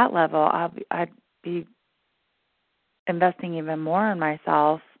mean, at that level, I'd be investing even more in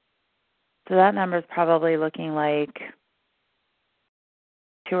myself. So that number is probably looking like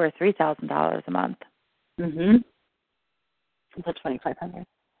 $2,000 or $3,000 a month. That's $2,500.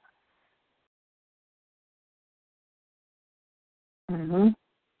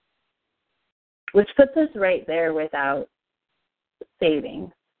 which puts us right there without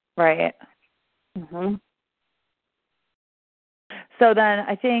savings. Right. Mhm. So then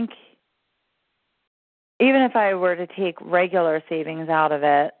I think even if I were to take regular savings out of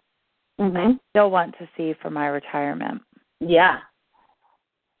it, I still want to save for my retirement. Yeah.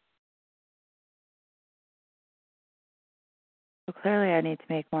 So clearly I need to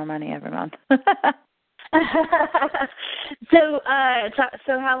make more money every month. So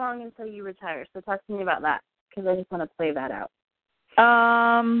how long until you retire? So talk to me about that, because I just want to play that out.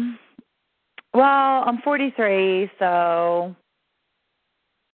 Well, I'm 43, so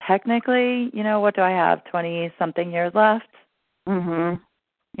technically, what do I have? 20-something years left? Mhm.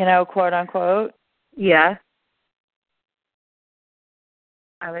 Quote unquote. Yeah.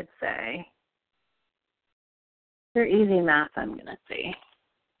 I would say. For easy math, I'm going to say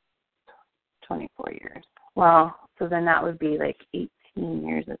 24 years. Well, so then that would be like 18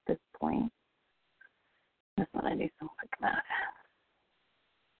 years at this point. Just want to do some quick math.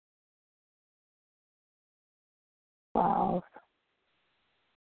 12.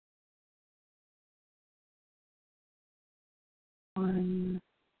 One,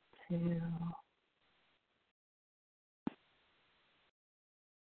 two.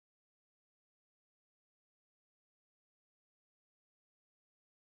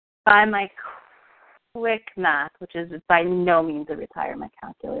 By my quick math, which is by no means a retirement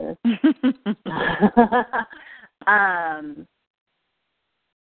calculator,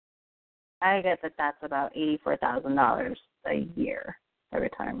 I get that that's about $84,000 a year for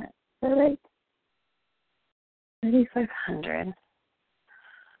retirement. So like 3,500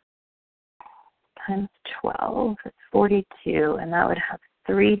 times 12 is 42, and that would have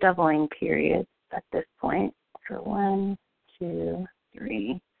 3 doubling periods at this point. For 1, 2,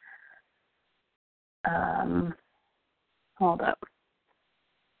 3. Hold up.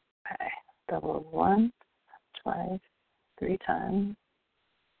 Okay, double 1, twice, 3 times,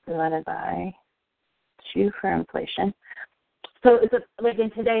 divided by 2 for inflation. So it's like in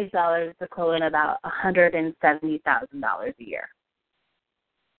today's dollars, it's equivalent about $170,000 a year.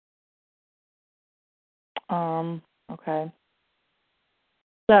 Okay.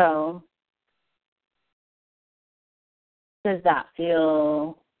 So does that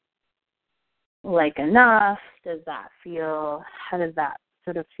feel like enough? How does that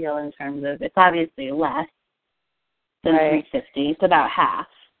sort of feel in terms of, it's obviously less than right. $350. It's about half.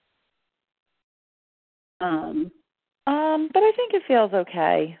 But I think it feels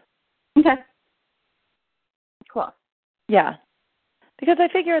okay. Okay. Cool. Yeah. Because I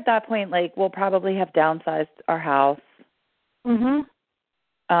figure at that point, like, we'll probably have downsized our house. Mhm.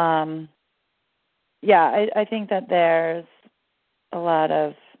 Yeah, I think that there's a lot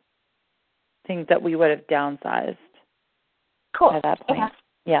of things that we would have downsized. Cool. At that point. Okay.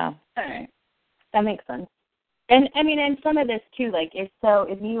 Yeah. All right. That makes sense. And I mean, and some of this too, like if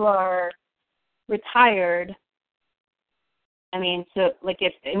you are retired,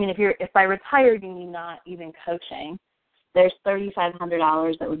 if by retired you mean not even coaching, there's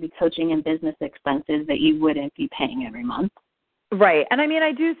 $3,500 that would be coaching and business expenses that you wouldn't be paying every month. Right. And I mean,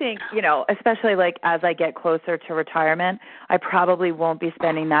 I do think, especially like as I get closer to retirement, I probably won't be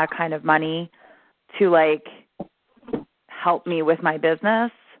spending that kind of money to like help me with my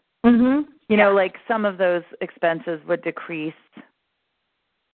business. Mhm. Like some of those expenses would decrease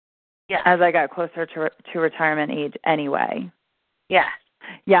Yeah. as I got closer to retirement age anyway. Yeah.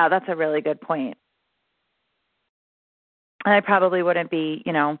 Yeah, that's a really good point. And I probably wouldn't be,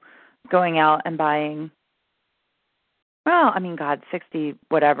 going out and buying, well, I mean, God, 60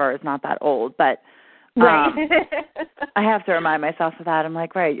 whatever is not that old, but right. I have to remind myself of that. I'm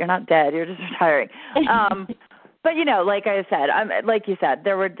like, right, you're not dead, you're just retiring. But like I said, like you said,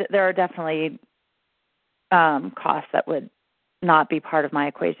 there are definitely costs that would not be part of my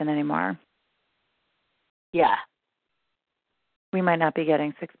equation anymore. Yeah. We might not be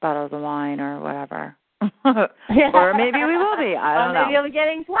getting 6 bottles of wine or whatever. Or maybe we will be. I don't know. Or maybe you'll be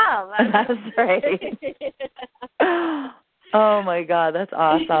getting 12. That's right. Oh, my God. That's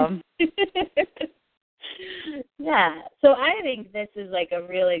awesome. Yeah. So I think this is like a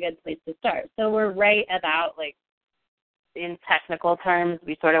really good place to start. So we're right about, like, in technical terms,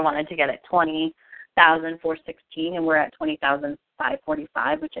 we sort of wanted to get at $20,416, and we're at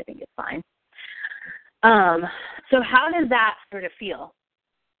 $20,545, which I think is fine. So how does that sort of feel?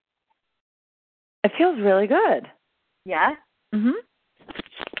 It feels really good. Yeah? Mhm.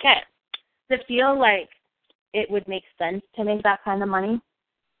 Okay. Does it feel like it would make sense to make that kind of money?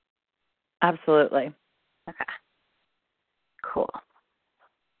 Absolutely. Okay. Cool.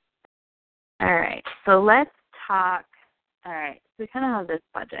 All right. So let's talk. All right. So we kind of have this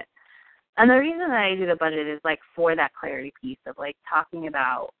budget. And the reason that I do the budget is, like, for that clarity piece of, like, talking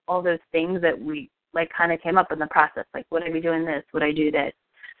about all those things that we, like, kind of came up in the process. Like, would I be doing this? Would I do this?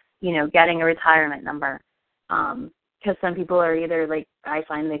 You know, getting a retirement number. Because some people are either, like, I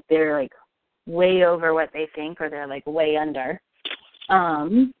find like they're, like, way over what they think, or they're, like, way under.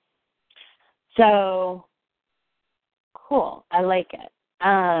 So, cool. I like it.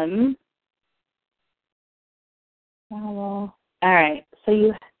 All right. So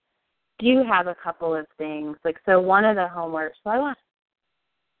you do have a couple of things. Like, so one of the homework, so I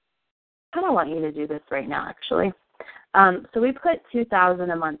kind of want you to do this right now, actually. So we put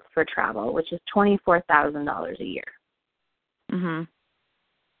 $2,000 a month for travel, which is $24,000 a year. Mm-hmm.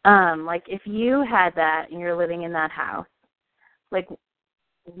 Like, if you had that and you're living in that house, like,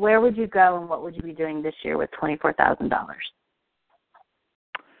 where would you go and what would you be doing this year with $24,000?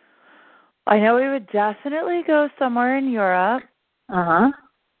 I know we would definitely go somewhere in Europe.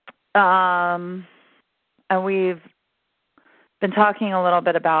 And we've been talking a little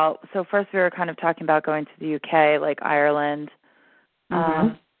bit about, so first we were kind of talking about going to the UK, like Ireland.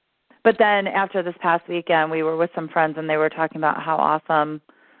 But then after this past weekend, we were with some friends and they were talking about how awesome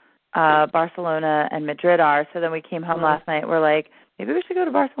Barcelona and Madrid are. So then we came home last night. We're like, maybe we should go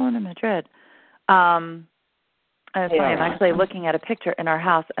to Barcelona and Madrid. And it's funny, I'm actually looking at a picture in our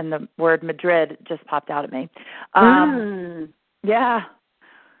house and the word Madrid just popped out at me. Yeah.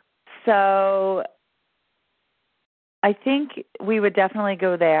 So I think we would definitely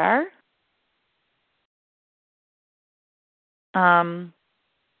go there.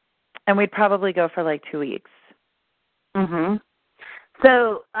 And we'd probably go for like 2 weeks.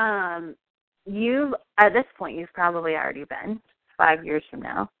 So you, at this point, you've probably already been 5 years from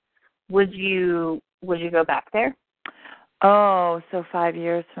now. Would you go back there? Oh, so 5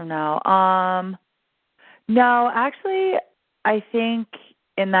 years from now. No, actually, I think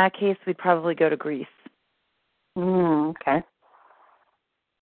in that case we'd probably go to Greece. Okay.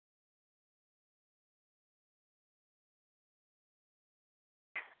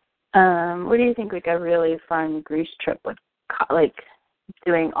 What do you think, like, a really fun Greece trip would, like,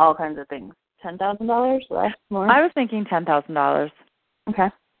 doing all kinds of things? $10,000, less, more? I was thinking $10,000. Okay.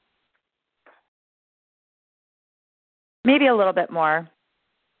 Maybe a little bit more.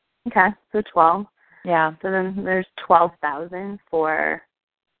 Okay, so 12. Yeah. So then there's 12,000 for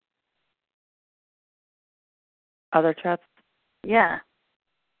other trips. Yeah.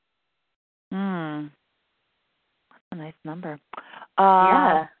 That's a nice number.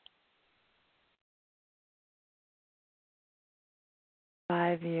 Yeah.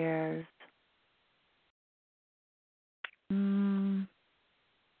 5 years. Maybe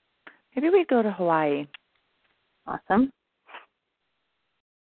we'd go to Hawaii. Awesome.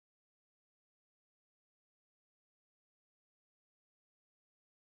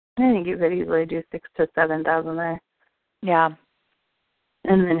 I think you could easily do 6,000 to 7,000 there. Yeah.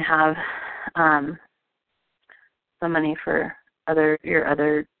 And then have some money for your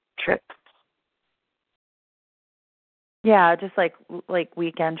other trips. Yeah, just like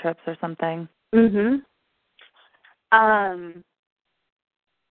weekend trips or something.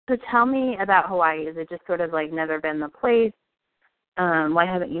 So tell me about Hawaii. Is it just sort of like never been the place? Why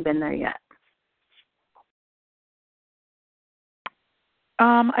haven't you been there yet?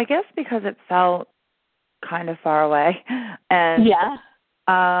 I guess because it felt kind of far away. And yeah.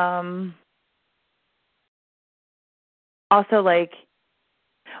 Also, like,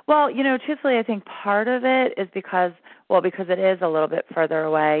 well, truthfully, I think part of it is because it is a little bit further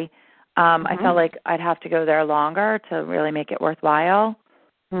away. I felt like I'd have to go there longer to really make it worthwhile.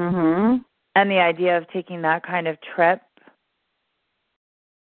 And the idea of taking that kind of trip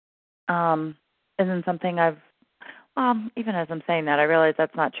isn't something I've, even as I'm saying that, I realize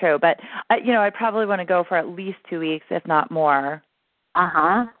that's not true. But, I probably want to go for at least 2 weeks, if not more.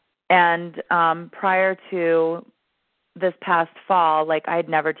 And prior to this past fall, like, I'd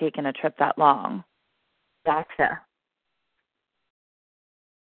never taken a trip that long. Gotcha.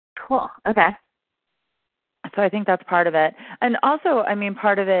 Cool. Okay. So I think that's part of it. And also, I mean,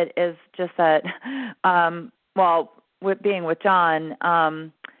 part of it is just that, with being with John,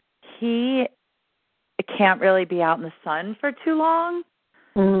 he can't really be out in the sun for too long.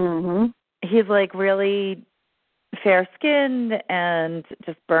 He's like really fair-skinned and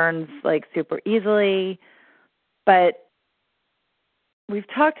just burns like super easily. But we've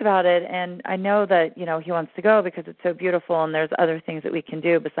talked about it, and I know that, he wants to go because it's so beautiful and there's other things that we can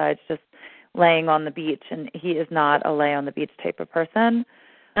do besides just laying on the beach, and he is not a lay on the beach type of person.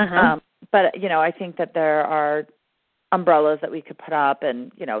 But, I think that there are umbrellas that we could put up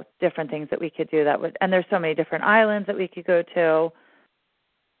and, different things that we could do and there's so many different islands that we could go to.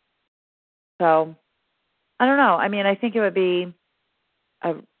 So I don't know. I mean, I think it would be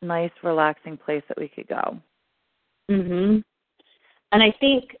a nice, relaxing place that we could go. Mhm. And I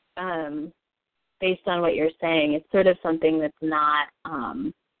think, based on what you're saying, it's sort of something that's not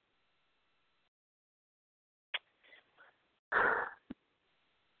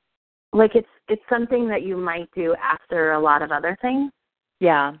like it's something that you might do after a lot of other things.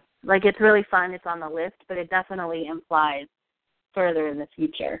 Yeah. Like, it's really fun. It's on the list, but it definitely implies further in the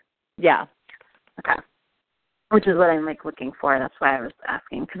future. Yeah. Okay. Which is what I'm, like, looking for. That's why I was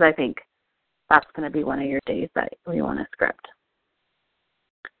asking, because I think that's going to be one of your days that we want to script.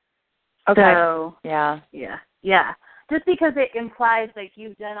 Okay. So, yeah. Just because it implies, like,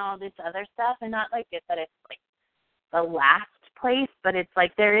 you've done all this other stuff, and not like it that it's, like, the last place, but it's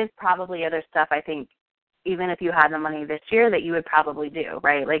like there is probably other stuff, I think, even if you had the money this year, that you would probably do,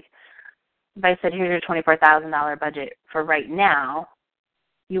 right? Like, if I said, here's your $24,000 budget for right now,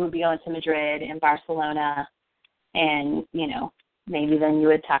 you would be going to Madrid and Barcelona, and, you know, maybe then you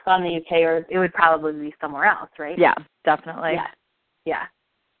would tack on the UK, or it would probably be somewhere else, right? Yeah, definitely. Yeah.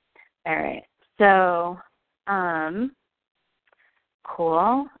 All right. So,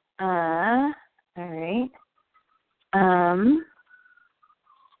 cool. All right.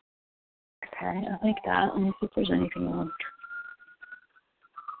 Okay, I like that. Let me see if there's anything else.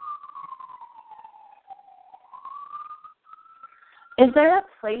 Is there a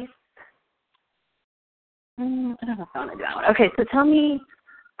place? I don't know if I want to do that one. Okay, so tell me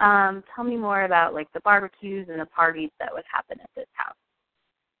more about, like, the barbecues and the parties that would happen at this house.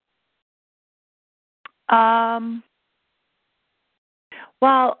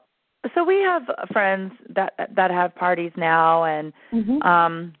 Well, so we have friends that have parties now, and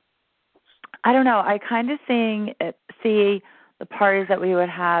I don't know. I kind of see the parties that we would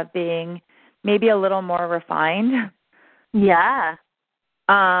have being maybe a little more refined. Yeah.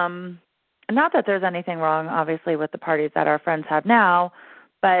 Not that there's anything wrong, obviously, with the parties that our friends have now,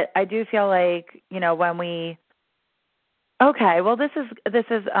 but I do feel like, you know, when we. Okay, well, this is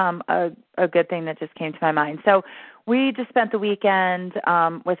a good thing that just came to my mind. So we just spent the weekend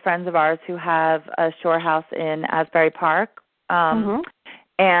with friends of ours who have a shore house in Asbury Park,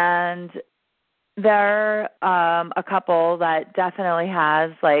 and they're a couple that definitely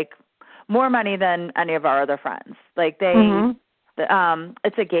has, like, more money than any of our other friends. Like,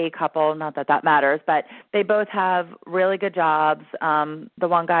 it's a gay couple, not that that matters, but they both have really good jobs. The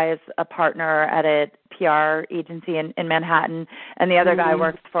one guy is a partner at a PR agency in Manhattan, and the other guy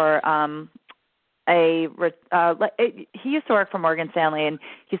works for he used to work for Morgan Stanley, and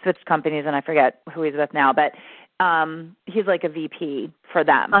he switched companies, and I forget who he's with now, but he's like a VP for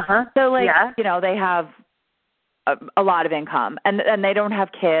them. So, like, you know, they have a lot of income, and they don't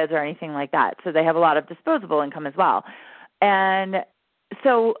have kids or anything like that, so they have a lot of disposable income as well. And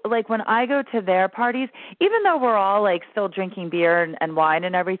so, like, when I go to their parties, even though we're all, like, still drinking beer and wine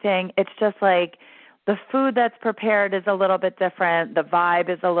and everything, it's just, like, the food that's prepared is a little bit different. The vibe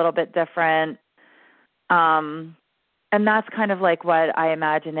is a little bit different. And that's kind of, like, what I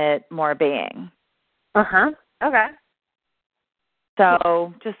imagine it more being. Okay.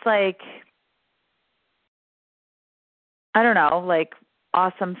 So, just, like, I don't know, like,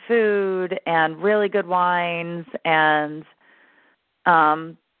 awesome food and really good wines, and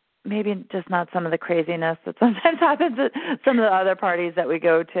maybe just not some of the craziness that sometimes happens at some of the other parties that we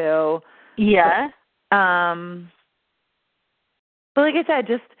go to. Yeah. But like I said,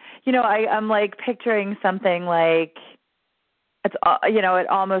 just, you know, I'm like picturing something like it's, you know, it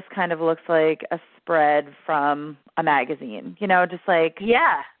almost kind of looks like a spread from a magazine, you know, just like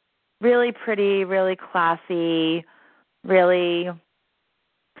really pretty, really classy, really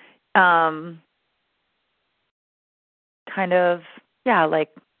kind of, like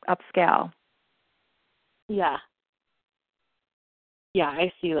upscale. Yeah,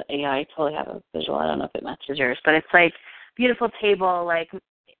 I see. Yeah, I totally have a visual. I don't know if it matches yours, but it's like beautiful table, like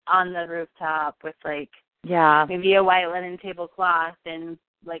on the rooftop with, like, maybe a white linen tablecloth and,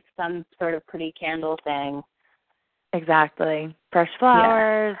 like, some sort of pretty candle thing. Exactly. Fresh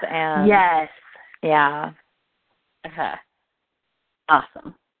flowers and yeah.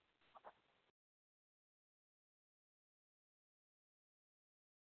 Awesome.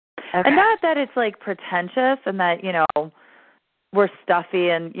 Okay. And not that it's, like, pretentious and that, you know, we're stuffy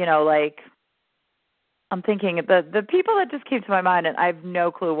and, you know, like, I'm thinking the people that just came to my mind, and I have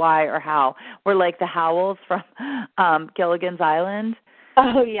no clue why or how, were, like, the Howells from Gilligan's Island.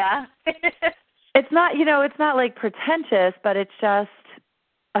 Oh, yeah. It's not, you know, it's not, like, pretentious, but it's just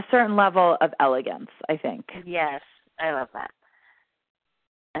a certain level of elegance, I think. Yes, I love that.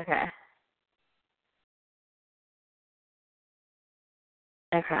 Okay.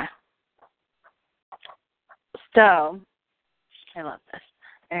 So, I love this.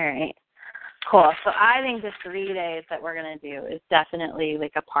 All right. Cool. So I think the 3 days that we're going to do is definitely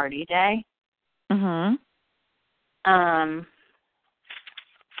like a party day. Mhm. I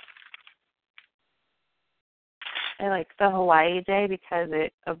like the Hawaii day because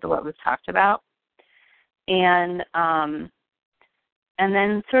of what was talked about. And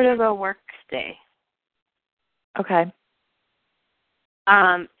then sort of a work day. Okay.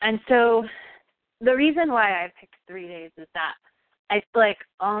 And so the reason why I picked 3 days is that I feel like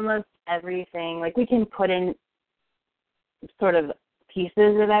almost everything, like we can put in sort of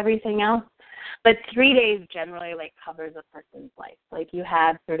pieces of everything else, but 3 days generally like covers a person's life. Like you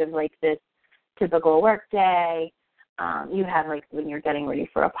have sort of like this typical work day, you have like when you're getting ready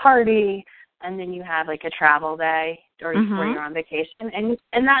for a party, and then you have like a travel day or where you're on vacation,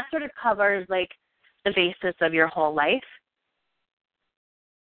 and that sort of covers like the basis of your whole life.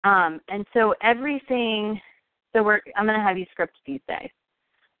 And so everything, I'm going to have you script these days.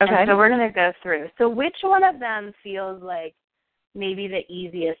 Okay. And so we're going to go through. So which one of them feels like maybe the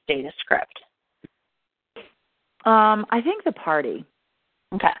easiest day to script? I think the party.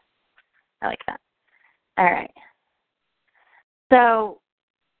 Okay. I like that. All right. So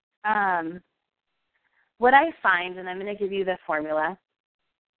what I find, and I'm going to give you the formula,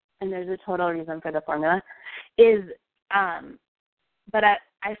 and there's a total reason for the formula, is but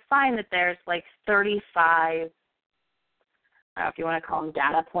I find that there's like 35, I don't know if you want to call them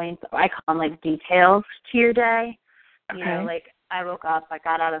data points, I call them like details to your day. Okay. You know, like I woke up, I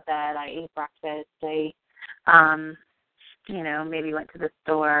got out of bed, I ate breakfast, I, maybe went to the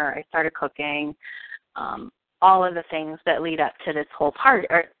store, I started cooking, all of the things that lead up to this whole party,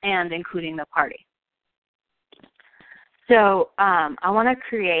 and including the party. So I want to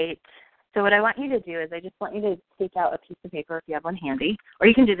create. So what I want you to do is I just want you to take out a piece of paper if you have one handy, or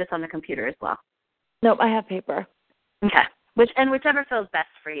you can do this on the computer as well. Nope, I have paper. Okay. Whichever feels best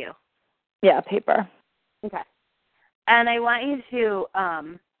for you. Yeah, paper. Okay. And I want you to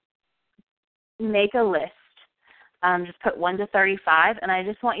make a list. Just put 1 to 35, and I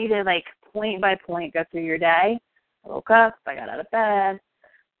just want you to, like, point by point go through your day. I woke up, I got out of bed,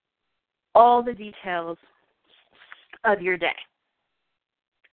 all the details of your day.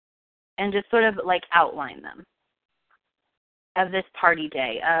 And just sort of, like, outline them of this party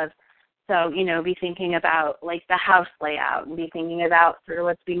day. Be thinking about, like, the house layout and be thinking about sort of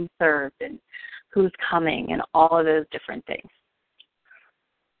what's being served and who's coming and all of those different things.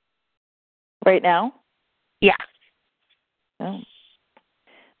 Right now? Yeah. Oh.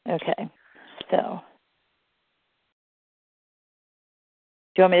 Okay. So,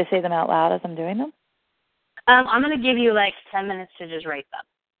 do you want me to say them out loud as I'm doing them? I'm going to give you, like, 10 minutes to just write them.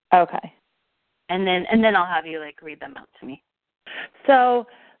 Okay. And then I'll have you, like, read them out to me. So,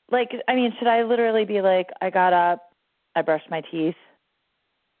 should I literally be like, I got up, I brushed my teeth?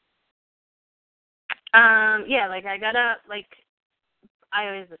 Yeah, like, I got up, like, I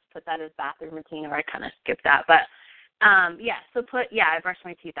always just put that as bathroom routine, or I kind of skip that. But, I brushed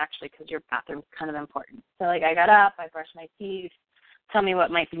my teeth, actually, because your bathroom's kind of important. So, like, I got up, I brushed my teeth. Tell me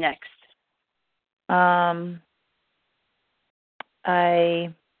what might be next. I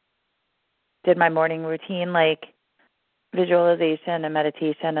did my morning routine, like visualization and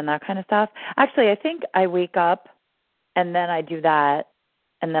meditation and that kind of stuff. Actually, I think I wake up and then I do that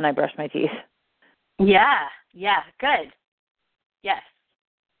and then I brush my teeth. Yeah, good. Yes.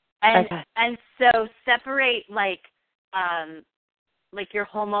 And okay. And so separate like your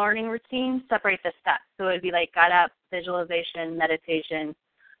whole morning routine, separate the steps. So it would be like got up, visualization, meditation,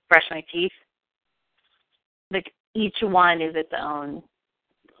 brush my teeth. Like each one is its own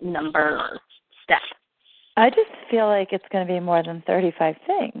number or step. I just feel like it's going to be more than 35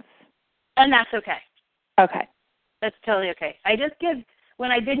 things. And that's okay. Okay. That's totally okay.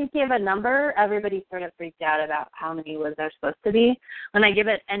 When I didn't give a number, everybody sort of freaked out about how many was there supposed to be. When I give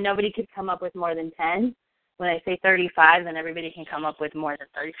it, and nobody could come up with more than 10. When I say 35, then everybody can come up with more than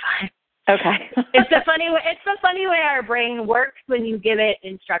 35. Okay. It's the funny way our brain works when you give it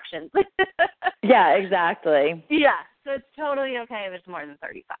instructions. Yeah, exactly. Yeah, so it's totally okay if it's more than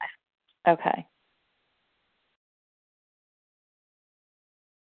 35. Okay.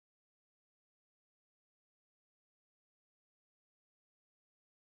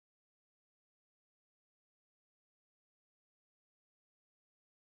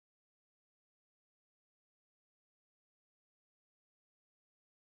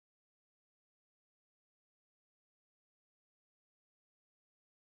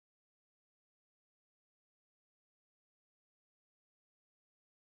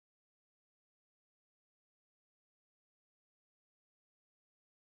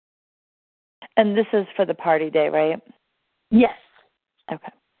 And this is for the party day, right? Yes.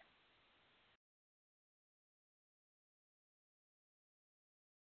 Okay.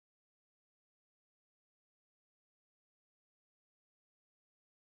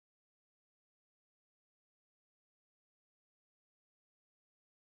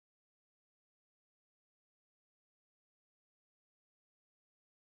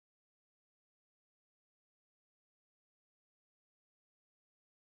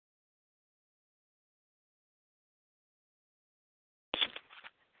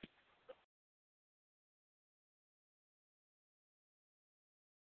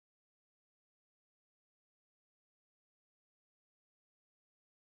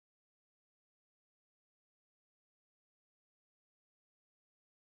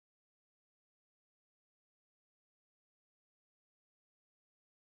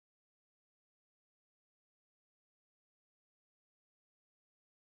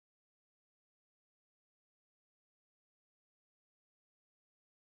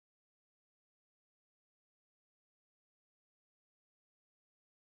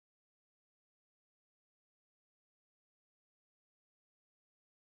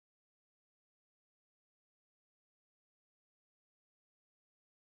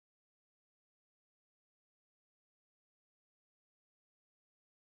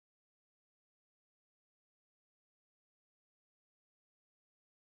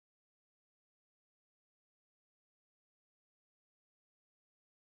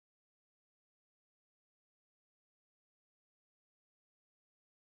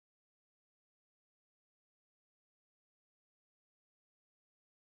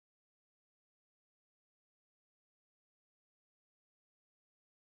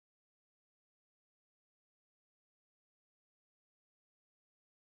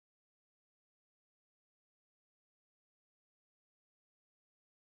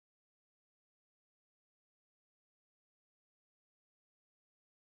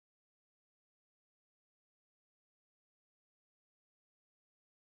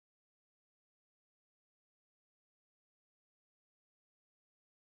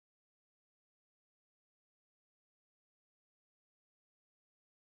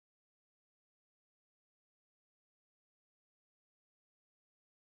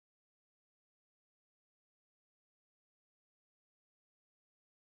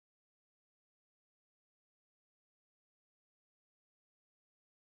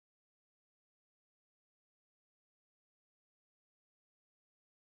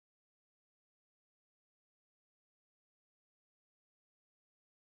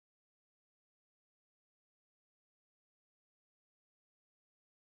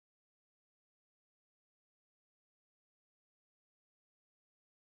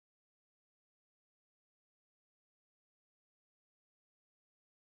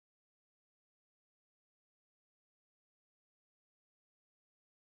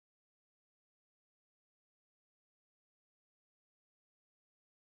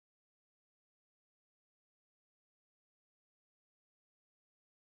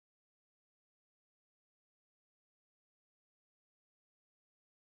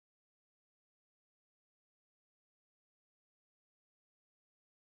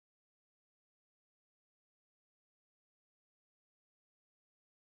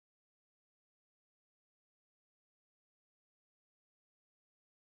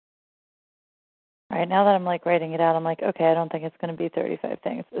 All right, now that I'm like writing it out, I'm like, okay, I don't think it's going to be 35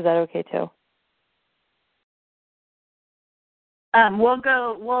 things. Is that okay too?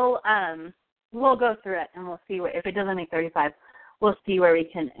 We'll go through it and we'll see if it doesn't make 35, we'll see where we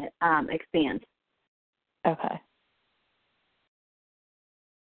can expand. Okay.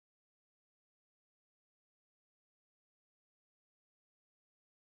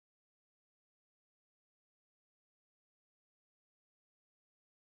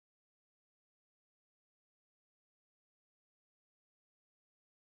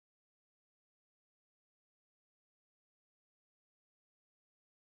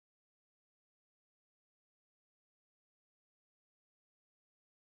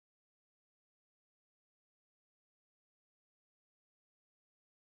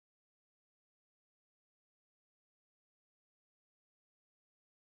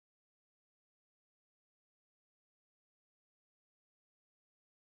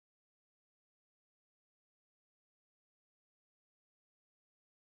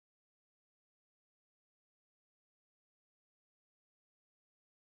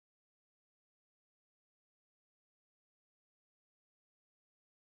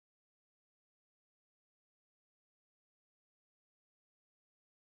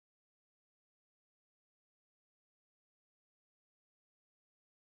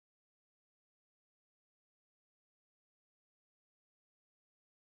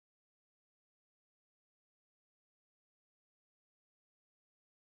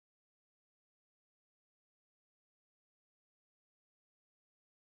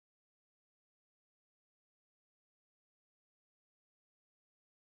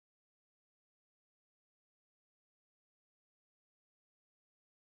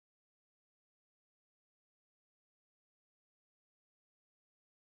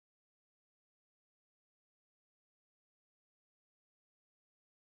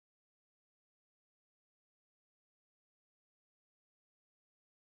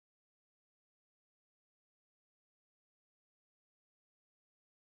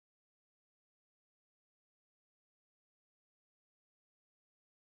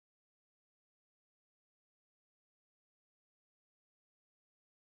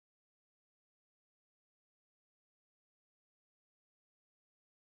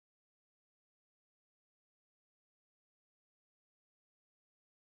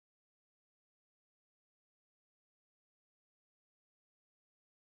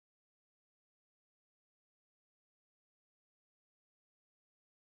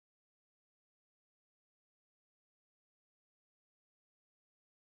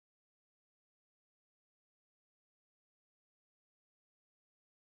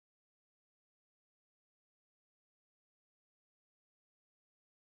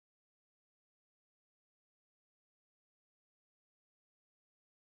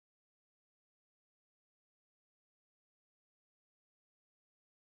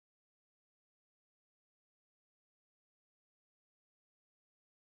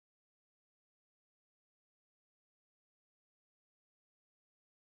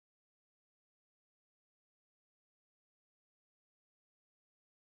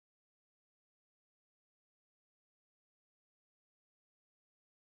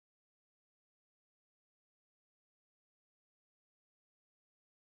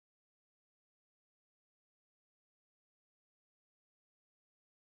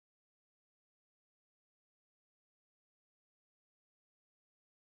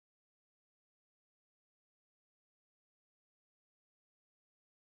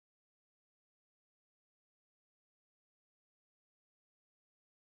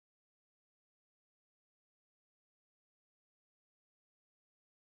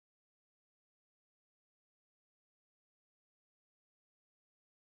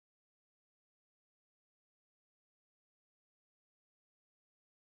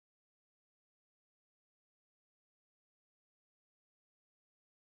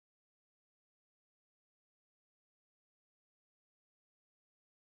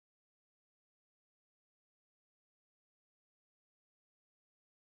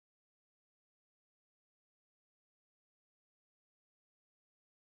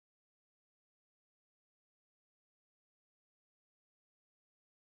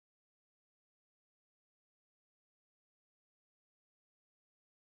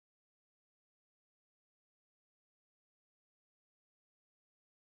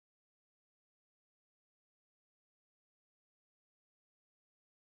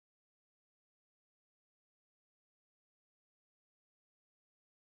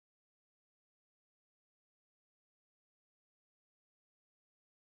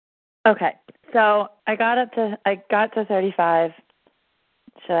 Okay. So I got to 35.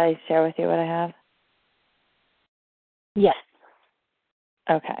 Should I share with you what I have? Yes.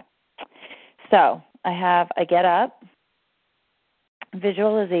 Okay. So I get up,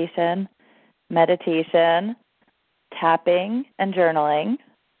 visualization, meditation, tapping, and journaling,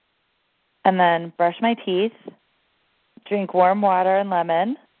 and then brush my teeth, drink warm water and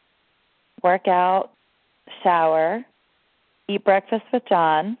lemon, work out, shower, eat breakfast with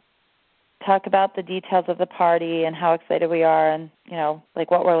John, talk about the details of the party and how excited we are and,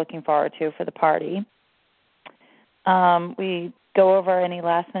 like what we're looking forward to for the party. We go over any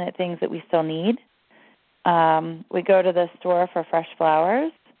last-minute things that we still need. We go to the store for fresh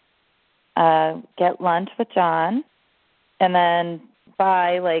flowers, get lunch with John, and then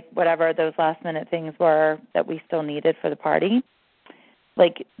buy, like, whatever those last-minute things were that we still needed for the party,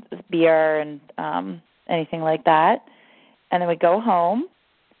 like beer and anything like that. And then we go home,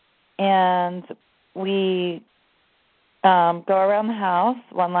 and we go around the house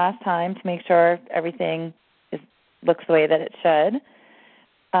one last time to make sure everything looks the way that it should.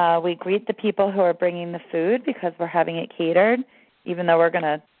 We greet the people who are bringing the food because we're having it catered. Even though we're going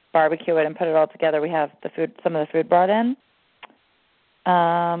to barbecue it and put it all together, we have some of the food brought in.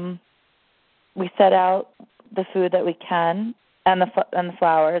 We set out the food that we can and the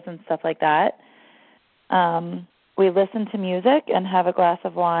flowers and stuff like that. We listen to music and have a glass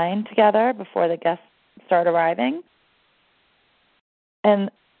of wine together before the guests start arriving. And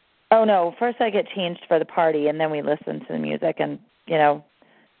first I get changed for the party, and then we listen to the music and,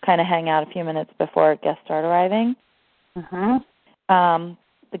 kind of hang out a few minutes before guests start arriving.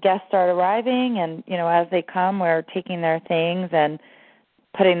 The guests start arriving, and, as they come, we're taking their things and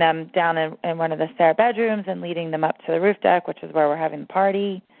putting them down in one of the spare bedrooms and leading them up to the roof deck, which is where we're having the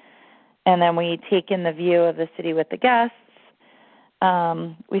party. And then we take in the view of the city with the guests.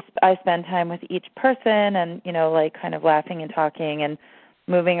 I spend time with each person and, kind of laughing and talking and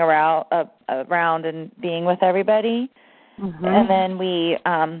moving around and being with everybody. And then we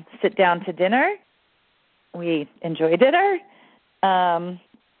sit down to dinner. We enjoy dinner.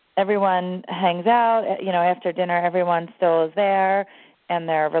 Everyone hangs out. After dinner, everyone still is there, and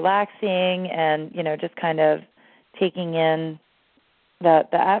they're relaxing and, just kind of taking in the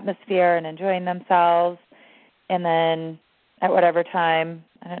atmosphere and enjoying themselves. And then at whatever time,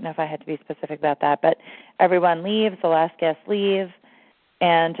 I don't know if I had to be specific about that, but everyone leaves, the last guest leaves,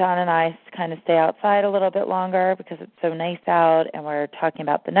 and John and I kind of stay outside a little bit longer because it's so nice out, and we're talking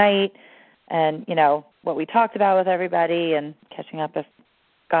about the night and, what we talked about with everybody and catching up with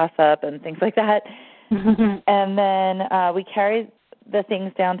gossip and things like that. And then we carry the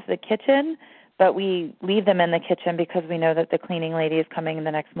things down to the kitchen, but we leave them in the kitchen because we know that the cleaning lady is coming the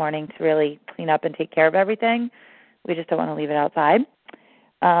next morning to really clean up and take care of everything. We just don't want to leave it outside.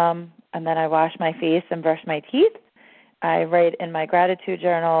 And then I wash my face and brush my teeth. I write in my gratitude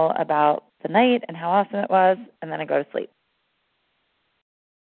journal about the night and how awesome it was, and then I go to sleep.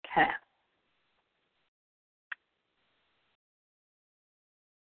 Okay.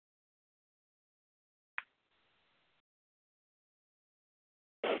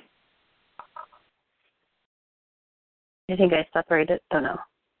 I think I separated. Oh, no.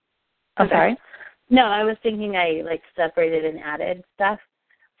 I'm sorry? No, I was thinking I, separated and added stuff.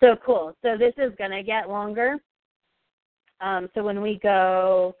 So cool. So this is going to get longer. So when we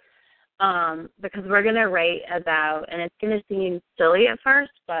go, because we're going to write about, and it's going to seem silly at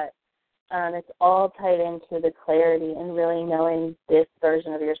first, but it's all tied into the clarity and really knowing this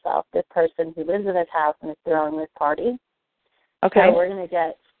version of yourself, this person who lives in this house and is throwing this party. Okay. So we're going to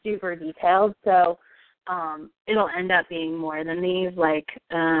get super detailed. So it'll end up being more than these,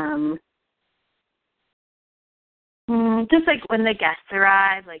 just like when the guests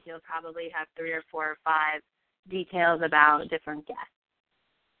arrive, you'll probably have 3 or 4 or 5 details about different guests.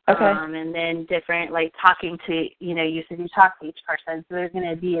 Okay. And then different, talking to, you said you talk to each person, so there's going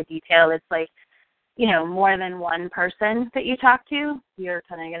to be a detail that's more than one person that you talk to. You're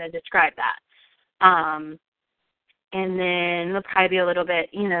kind of going to describe that. And then it'll probably be a little bit,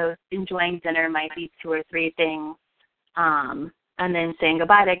 enjoying dinner might be 2 or 3 things. And then saying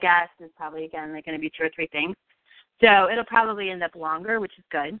goodbye to guests is probably, again, going to be 2 or 3 things. So it'll probably end up longer, which is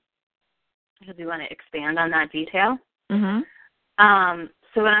good, because we want to expand on that detail.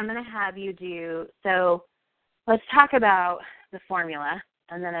 So what I'm going to have you do, so let's talk about the formula,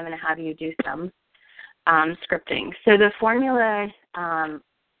 and then I'm going to have you do some scripting. So the formula,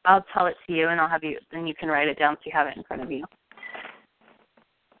 I'll tell it to you, and I'll have you, then you can write it down so you have it in front of you.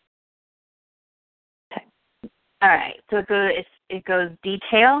 Okay. All right. So it goes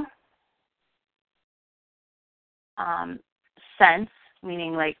detail, sense,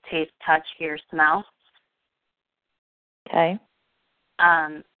 meaning like taste, touch, hear, smell. Okay.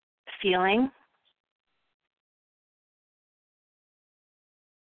 Feeling.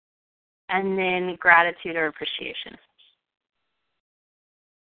 And then gratitude or appreciation.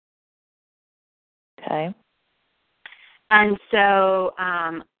 Okay. And so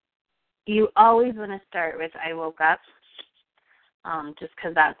you always want to start with I woke up, just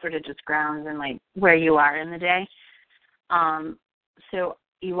because that sort of just grounds in like where you are in the day. So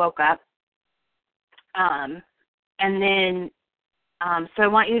you woke up. And then, so I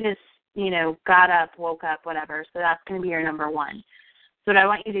want you to, got up, woke up, whatever. So that's going to be your number one. So what I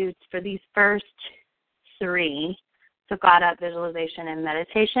want you to do for these first three, so got up, visualization, and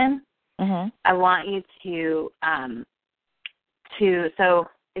meditation, I want you so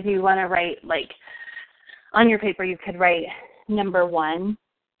if you want to write, like, on your paper, you could write number one,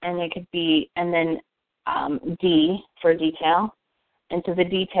 and it could be, and then D for detail. And so the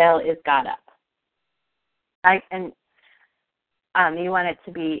detail is got up. You want it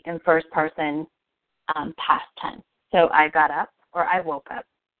to be in first person, past tense. So I got up, or I woke up.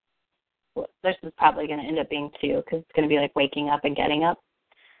 Well, this is probably going to end up being two, because it's going to be like waking up and getting up.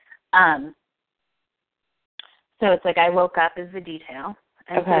 So it's like I woke up is the detail.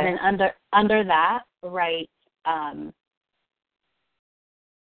 And so then under that, write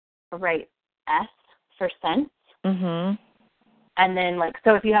S for sense. Mm-hmm. And then, like,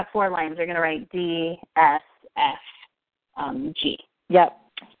 so if you have 4 lines, you're going to write D, S, F, G. Yep.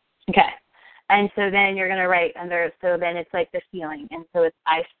 Okay. And so then you're going to write under, so then it's like the feeling. And so it's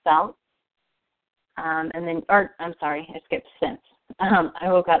I felt, and then, or I'm sorry, I skipped sense. I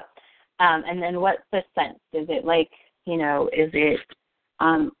woke up. And then what's the sense? Is it like, is it,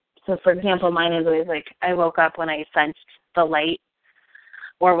 so for example, mine is always like I woke up when I sensed the light,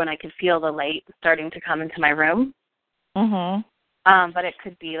 or when I could feel the light starting to come into my room. Mm-hmm. But it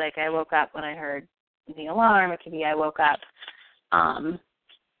could be like I woke up when I heard the alarm. It could be I woke up,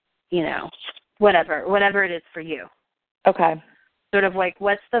 whatever it is for you. Okay. Sort of like,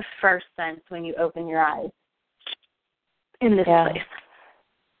 what's the first sense when you open your eyes in this place?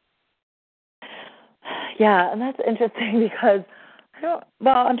 Yeah, and that's interesting because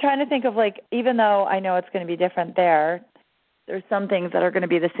I'm trying to think of, like, even though I know it's going to be different there's some things that are going to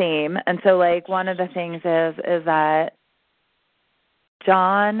be the same. And so, like, one of the things is that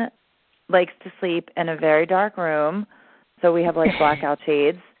John likes to sleep in a very dark room, so we have, like, blackout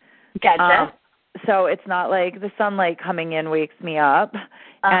shades. Gotcha. So it's not like the sunlight coming in wakes me up,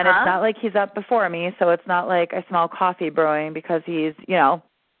 and it's not like he's up before me, so it's not like I smell coffee brewing because he's,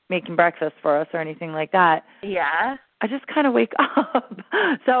 making breakfast for us or anything like that. Yeah. I just kind of wake up.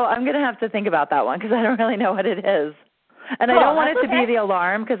 So I'm going to have to think about that one because I don't really know what it is. And I don't want it to be the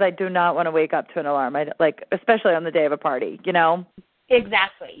alarm because I do not want to wake up to an alarm, especially on the day of a party,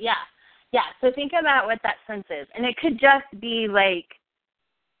 Exactly, yeah. Yeah, so think about what that sense is. And it could just be like,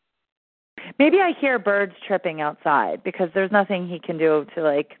 maybe I hear birds chirping outside because there's nothing he can do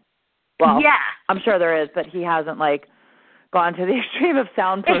to, yeah. I'm sure there is, but he hasn't, gone to the extreme of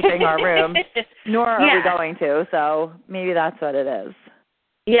soundproofing our room, nor are we going to, so maybe that's what it is.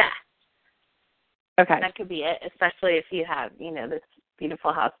 Yeah. Okay. That could be it, especially if you have, this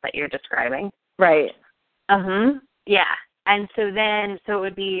beautiful house that you're describing. Right. Yeah. And so it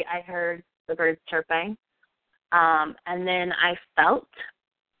would be I heard the birds chirping, and then I felt.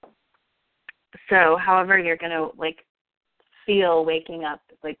 So however you're going to, feel waking up,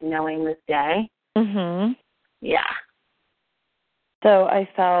 knowing this day. Mm-hmm. Yeah. So I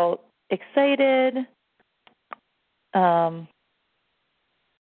felt excited,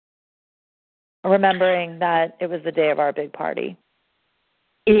 remembering that it was the day of our big party.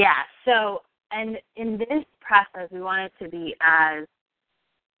 Yeah. So, and in this process, we want it to be as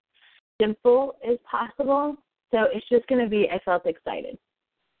simple as possible. So it's just going to be, I felt excited.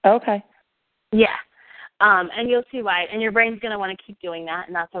 Okay. Yeah. And you'll see why. And your brain's going to want to keep doing that,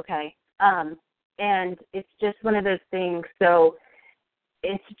 and that's okay. And it's just one of those things. So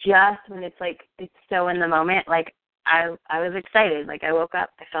it's just when it's it's so in the moment, I was excited. I woke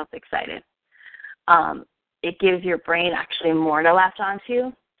up, I felt excited. It gives your brain actually more to latch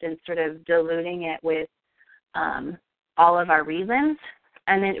onto than sort of diluting it with all of our reasons.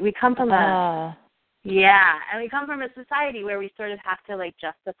 And then we come from and we come from a society where we sort of have to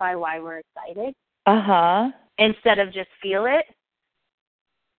justify why we're excited. Instead of just feel it.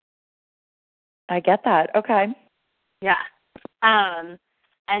 I get that. Okay. Yeah.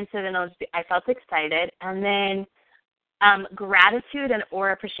 And so then I felt excited, and then gratitude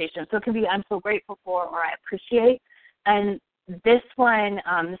or appreciation. So it can be I'm so grateful for, or I appreciate. And this one,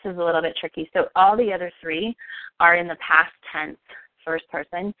 this is a little bit tricky. So all the other 3 are in the past tense first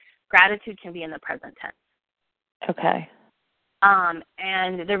person, gratitude can be in the present tense. Okay.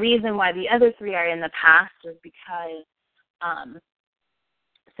 And the reason why the other three are in the past is because,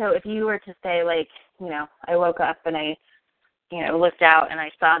 so if you were to say, like, you know, I woke up and I, you know, looked out and I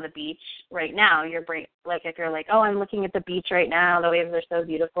saw the beach right now, your brain, like if you're like, oh, I'm looking at the beach right now, the waves are so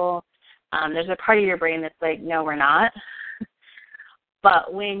beautiful, there's a part of your brain that's like, no, we're not.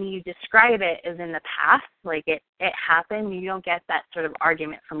 But when you describe it as in the past, like it happened, you don't get that sort of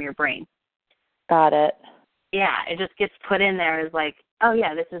argument from your brain. Got it. Yeah, it just gets put in there as like, oh,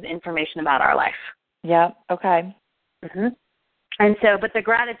 yeah, this is information about our life. Yeah, okay. Mm-hmm. And so, but the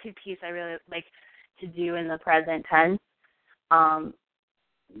gratitude piece I really like to do in the present tense.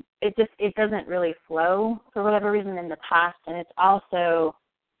 It doesn't really flow for whatever reason in the past, and it's also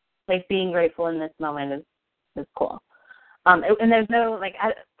like being grateful in this moment is cool. And there's no, like,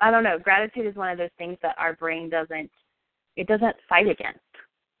 I don't know, gratitude is one of those things that our brain doesn't fight against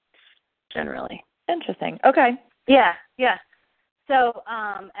generally. Interesting. Okay. Yeah. So,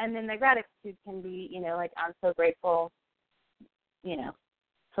 and then the gratitude can be, you know, like, I'm so grateful, you know,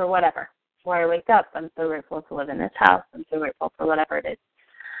 for whatever. Before I wake up, I'm so grateful to live in this house. I'm so grateful for whatever it is.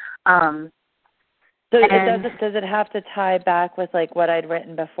 So does it have to tie back with, like, what I'd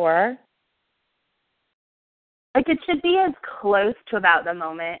written before? Like, it should be as close to about the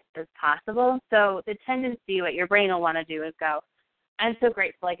moment as possible. So the tendency, what your brain will want to do is go, I'm so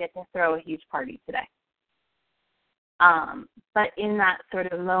grateful I get to throw a huge party today. But in that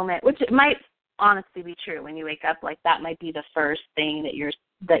sort of moment, which it might honestly be true when you wake up, like that might be the first thing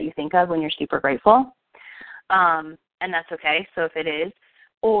that you think of when you're super grateful. And that's okay. So if it is,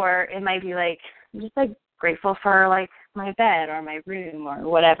 or it might be like, I'm just like grateful for like my bed or my room or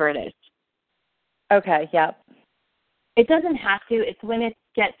whatever it is. Okay, yep. It doesn't have to. It's when it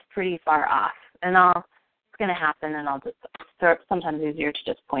gets pretty far off. And it's going to happen, and I'll just, sometimes it's easier to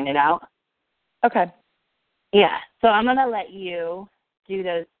just point it out. Okay. Yeah. So I'm going to let you do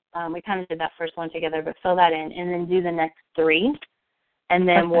those. We kind of did that first one together, but fill that in, and then do the next three, and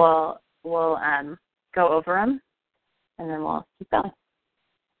then we'll go over them, and then we'll keep going.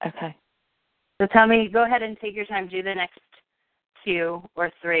 Okay. So tell me, go ahead and take your time, do the next 2 or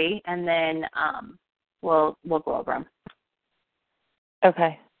 3, and then we'll go over them.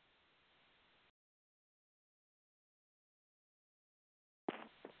 Okay.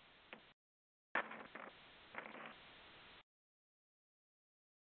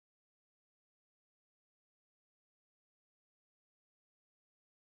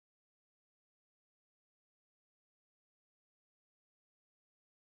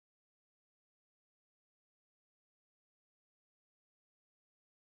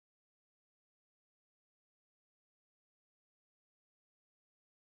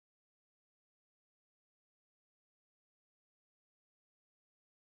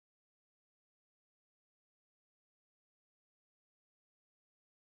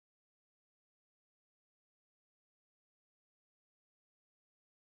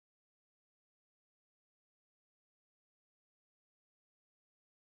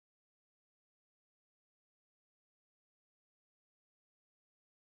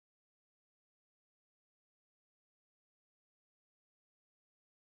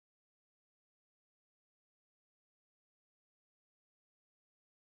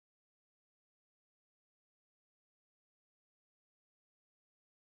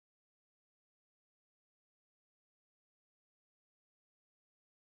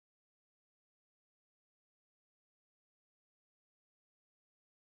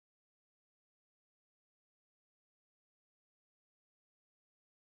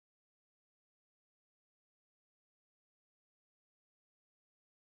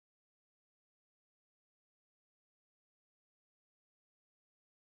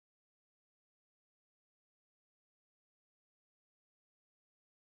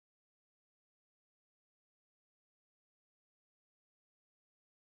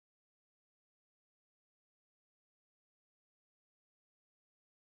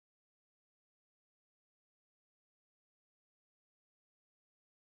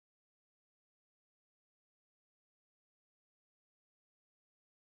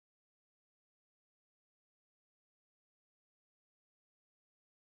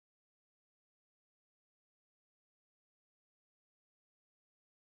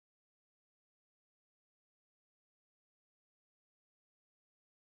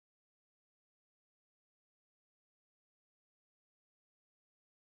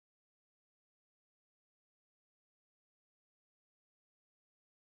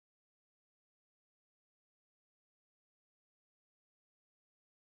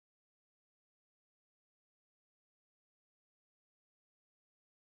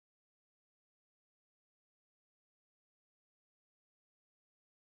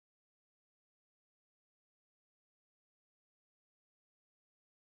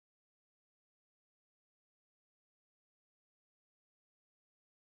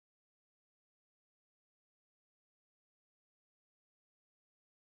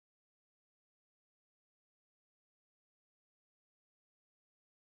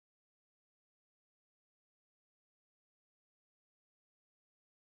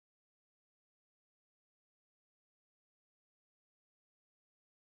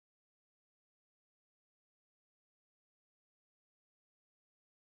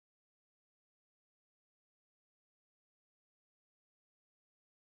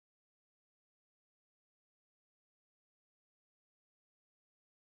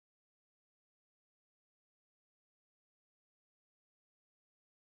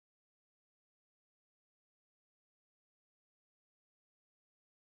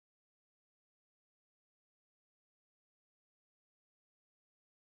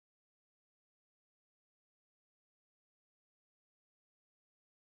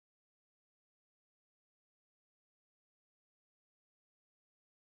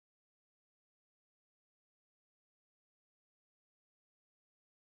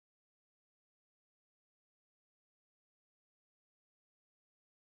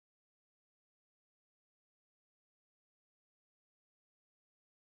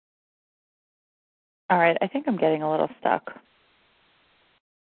 All right, I think I'm getting a little stuck.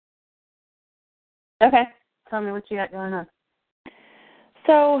 Okay. Tell me what you got going on.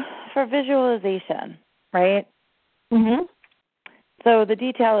 So for visualization, right? Mm-hmm. So the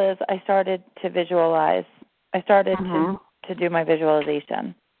detail is I started to visualize. I started to do my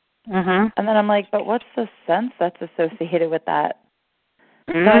visualization. Mm-hmm. And then I'm like, but what's the sense that's associated with that?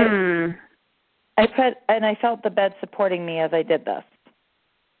 Mm. So I felt the bed supporting me as I did this.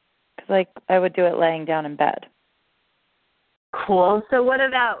 Because, like, I would do it laying down in bed. Cool. So what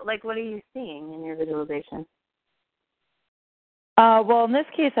about, like, what are you seeing in your visualization? Well, in this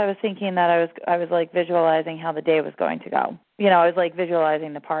case, I was thinking that I was like visualizing how the day was going to go. You know, I was like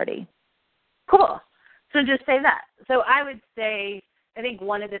visualizing the party. Cool. So just say that. So I would say, I think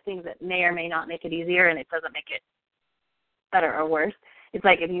one of the things that may or may not make it easier, and it doesn't make it better or worse, is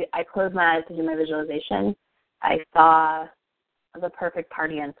like I closed my eyes to do my visualization, I saw the perfect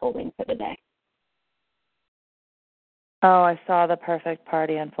party unfolding for the day. Oh, I saw the perfect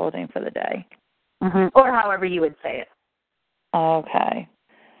party unfolding for the day. Mm-hmm. Or however you would say it. Okay.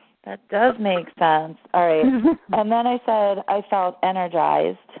 That does make sense. All right. And then I said I felt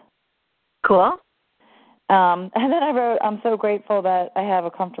energized. Cool. And then I wrote, I'm so grateful that I have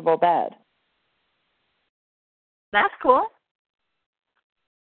a comfortable bed. That's cool.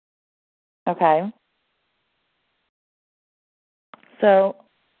 Okay. So,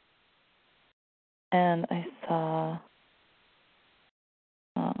 and I saw,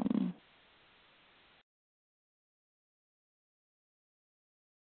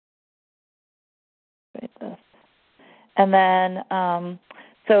 wait this. And then,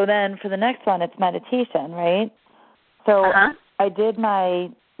 so then for the next one, it's meditation, right? So I did my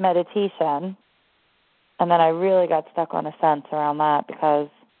meditation, and then I really got stuck on a sense around that because,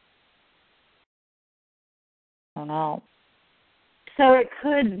 I don't know. So it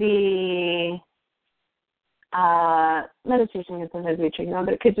could be meditation can sometimes be tricky, but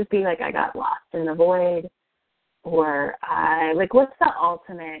it could just be like I got lost in the void, or what's the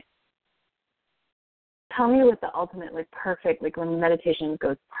ultimate? Tell me what the ultimate, like, perfect, like when meditation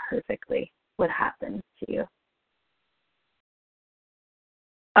goes perfectly, what happens to you?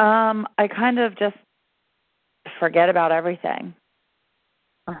 I kind of just forget about everything.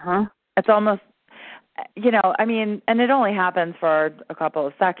 It's almost, you know, I mean, and it only happens for a couple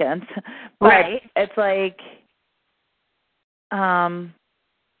of seconds. But right. It's like,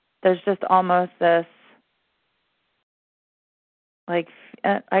 there's just almost this, like,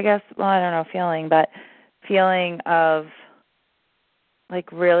 I guess, well, I don't know, feeling of,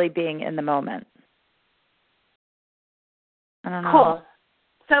 like, really being in the moment. I don't know. Cool.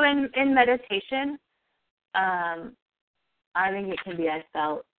 So in meditation, I think it can be I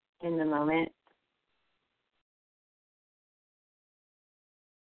felt in the moment.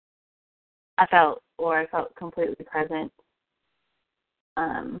 I felt completely present.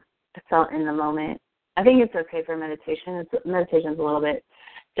 I felt in the moment. I think it's okay for meditation. Meditation's a little bit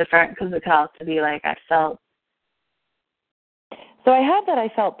different because it can also be like I felt. So I had that I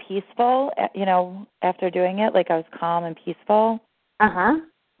felt peaceful, you know, after doing it, like I was calm and peaceful. That's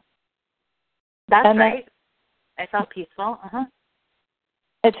and right. I felt peaceful.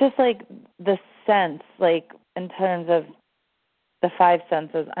 It's just like the sense, like in terms of the five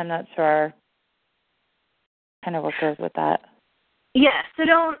senses. I'm not sure kind of what goes with that. Yeah, so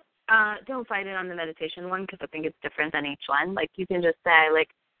don't fight it on the meditation one because I think it's different than each one. Like you can just say, like,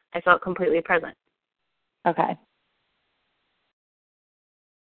 I felt completely present. Okay.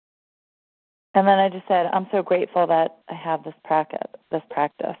 And then I just said, I'm so grateful that I have this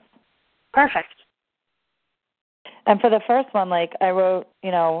practice. Perfect. And for the first one, like I wrote,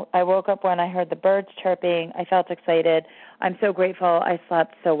 you know, I woke up when I heard the birds chirping. I felt excited. I'm so grateful I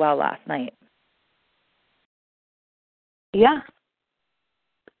slept so well last night. Yeah.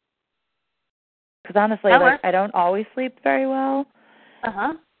 Because honestly, like, I don't always sleep very well.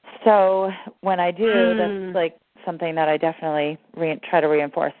 So when I do, that's like something that I definitely try to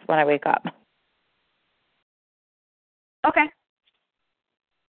reinforce when I wake up. Okay.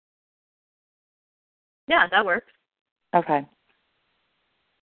 Yeah, that works. Okay.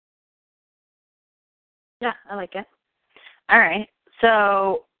 Yeah, I like it. All right.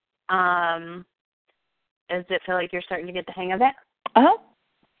 So, does it feel like you're starting to get the hang of it?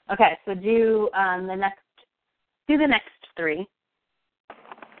 Okay, so do the next three.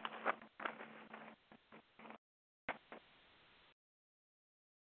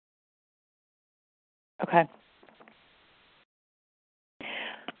 Okay.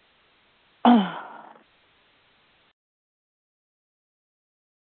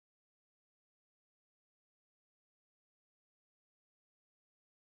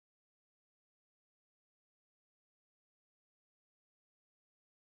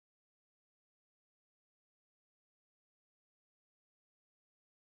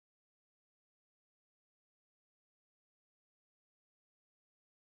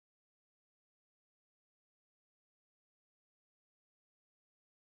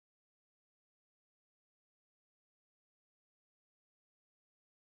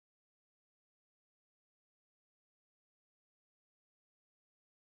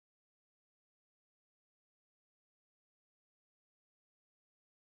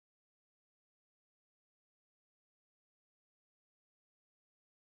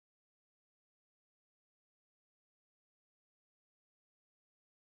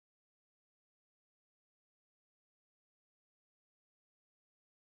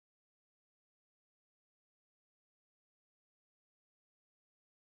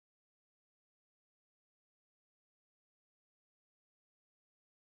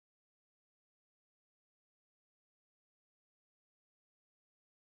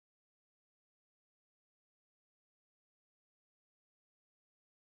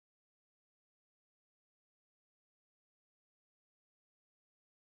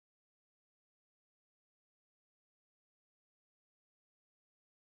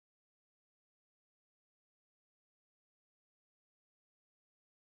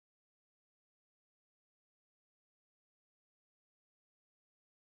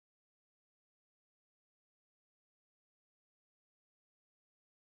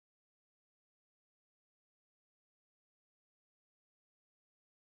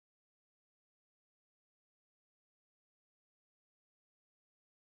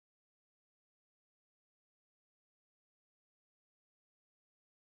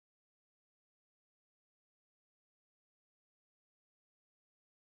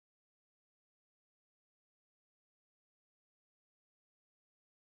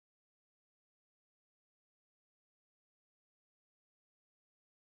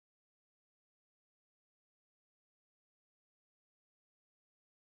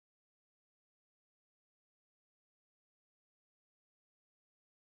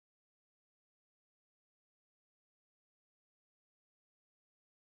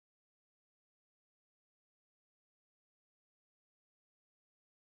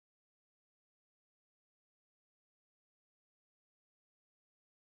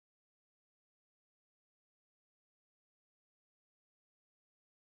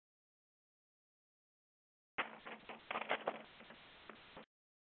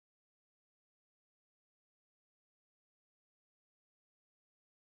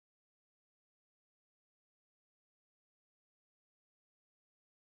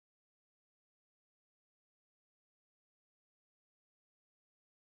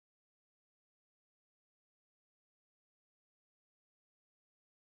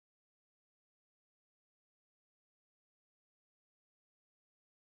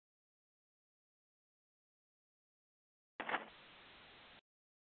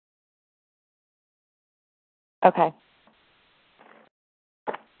 Okay.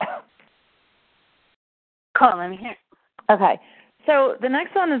 Cool, let me hear. Okay. So the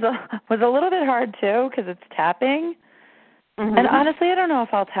next one was a little bit hard, too, because it's tapping. Mm-hmm. And honestly, I don't know if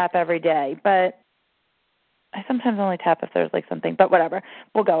I'll tap every day, but I sometimes only tap if there's like something, but whatever.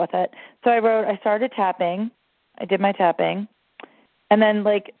 We'll go with it. So I started tapping. I did my tapping. And then,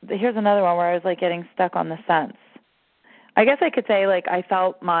 like, here's another one where I was, like, getting stuck on the scents. I guess I could say, like, I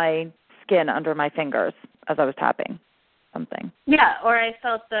felt my skin under my fingers as I was tapping something. Yeah, or I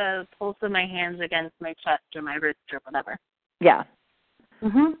felt the pulse of my hands against my chest or my wrist or whatever. Yeah.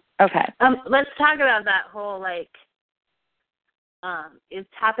 Mhm. Okay. Let's talk about that whole, like, is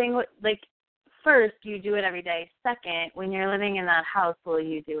tapping, like, first, you do it every day. Second, when you're living in that house, will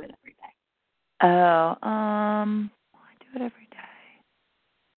you do it every day? Oh, I do it every day.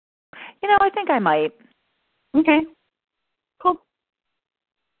 You know, I think I might. Okay. Cool.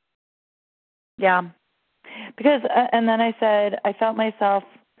 Yeah. Because, and then I said, I felt myself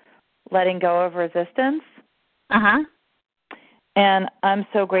letting go of resistance. Uh-huh. And I'm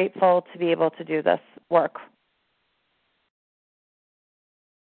so grateful to be able to do this work.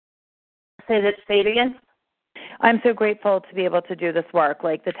 Say it again. I'm so grateful to be able to do this work,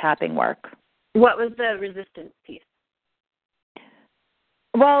 like the tapping work. What was the resistance piece?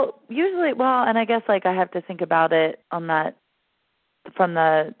 Well, usually, and I guess like I have to think about it on that from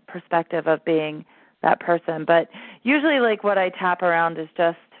the perspective of being that person. But usually, like what I tap around is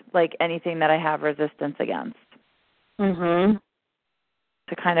just like anything that I have resistance against. Mm-hmm.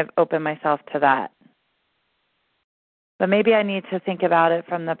 To kind of open myself to that. But maybe I need to think about it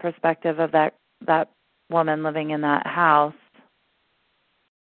from the perspective of that woman living in that house.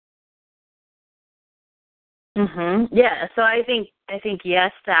 Mhm. Yeah. So I think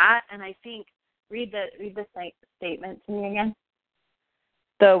yes that, and I think read the statement to me again.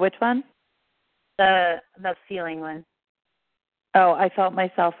 So which one? The feeling one. Oh, I felt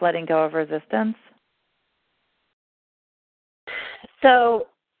myself letting go of resistance. So,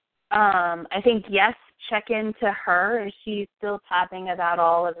 I think yes. Check into her. Is she still tapping about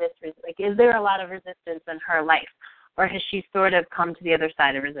all of this? Like, is there a lot of resistance in her life, or has she sort of come to the other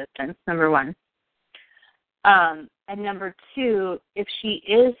side of resistance? Number one. And number two, if she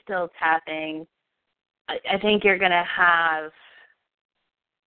is still tapping, I think you're going to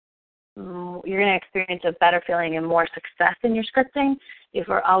experience a better feeling and more success in your scripting if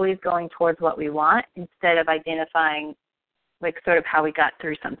we're always going towards what we want instead of identifying, like, sort of how we got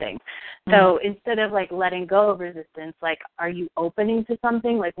through something. Mm-hmm. So instead of, like, letting go of resistance, like, are you opening to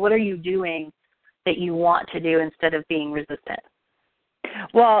something? Like, what are you doing that you want to do instead of being resistant?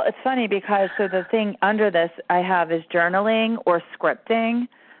 Well, it's funny because so the thing under this I have is journaling or scripting,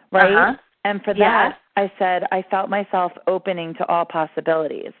 right? Uh-huh. And for that, I said I felt myself opening to all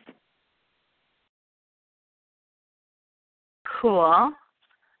possibilities. Cool.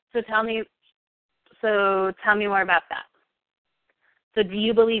 So tell me more about that. So do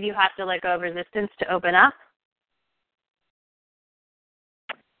you believe you have to let go of resistance to open up?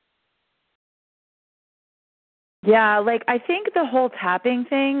 Yeah, like I think the whole tapping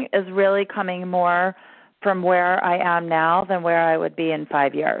thing is really coming more from where I am now than where I would be in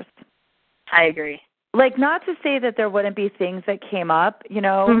 5 years. I agree. Like, not to say that there wouldn't be things that came up, you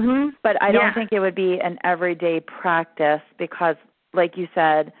know, mm-hmm. but I don't think it would be an everyday practice because, like you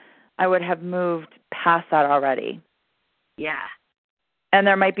said, I would have moved past that already. Yeah. And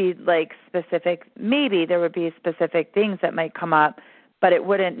there might be, like, maybe there would be specific things that might come up, but it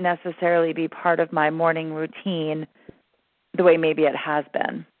wouldn't necessarily be part of my morning routine the way maybe it has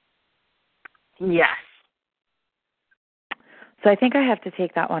been. Yes. So I think I have to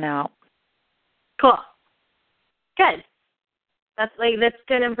take that one out. Cool. Good. That's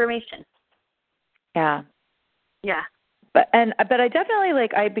good information. Yeah. Yeah. But I definitely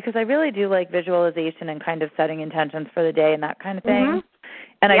because I really do like visualization and kind of setting intentions for the day and that kind of thing. Mm-hmm.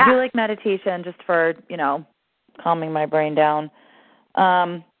 And I do like meditation just for, calming my brain down.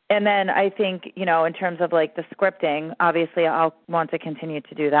 And then I think, in terms of like the scripting, obviously I'll want to continue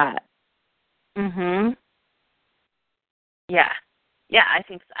to do that. Mhm. Yeah. Yeah,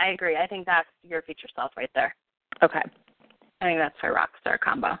 I agree. I think that's your future self right there. Okay. I think that's her rock star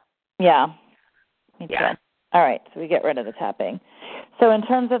combo. Yeah. Me too. Yeah. All right, so we get rid of the tapping. So in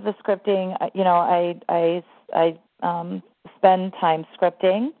terms of the scripting, I spend time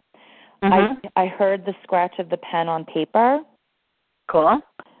scripting. Mm-hmm. I heard the scratch of the pen on paper. Cool.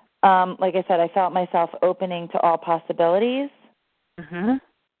 Like I said, I felt myself opening to all possibilities. Mhm.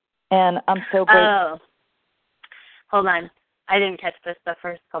 And I'm so grateful. Oh. Hold on. I didn't catch this the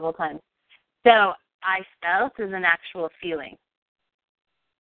first couple times. So I felt is an actual feeling.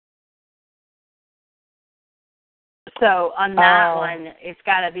 So on that one, it's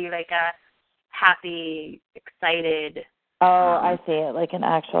got to be like a happy, excited. I see it, like an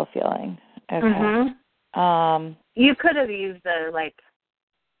actual feeling. Okay. You could have used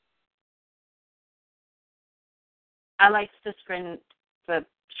I liked the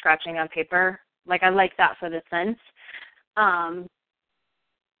scratching on paper. Like, I like that for the sense.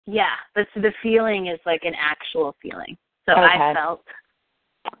 Yeah, but so the feeling is like an actual feeling. So I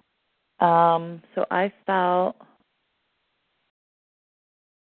felt.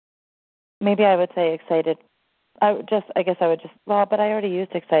 Maybe I would say excited. But I already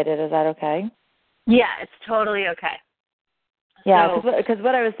used excited. Is that okay? Yeah, it's totally okay. Yeah, because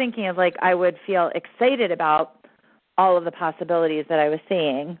what I was thinking is, like, I would feel excited about all of the possibilities that I was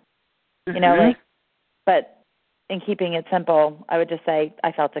seeing, you know, like, but in keeping it simple, I would just say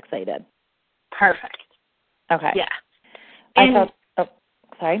I felt excited. Perfect. Okay. Yeah.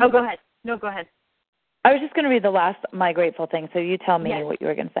 Sorry? Oh, go ahead. No, go ahead. I was just going to read the last, my grateful thing, so you tell me what you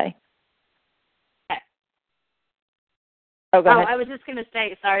were going to say. Okay. Oh, go ahead. I was just going to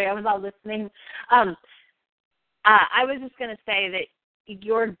say, sorry, I was all listening. I was just going to say that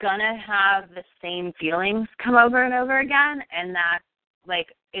you're going to have the same feelings come over and over again, and that's,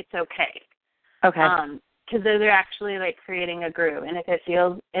 like, it's okay. Okay. Because those are actually, like, creating a groove. And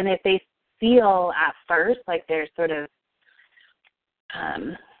if they feel at first like they're sort of,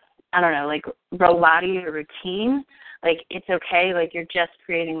 I don't know, like robot-y or routine, like, it's okay. Like, you're just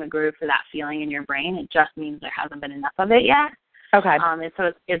creating the groove for that feeling in your brain. It just means there hasn't been enough of it yet. Okay. And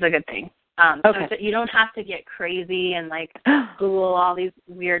so it's a good thing. Okay. So you don't have to get crazy and, like, Google all these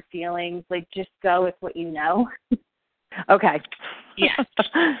weird feelings. Like, just go with what you know. Okay. Yeah.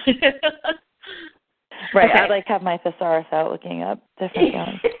 Right. Okay. I, like, have my thesaurus out looking up different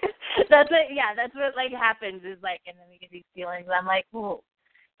feelings. That's what, like, happens is, like, and then we get these feelings. I'm like, well,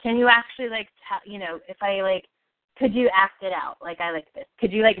 can you actually, like, if I, like, could you act it out? Like, I like this.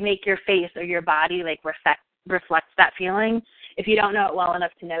 Could you, like, make your face or your body, like, reflect that feeling? If you don't know it well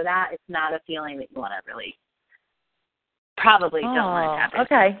enough to know that, it's not a feeling that you want to really, probably don't want to happen.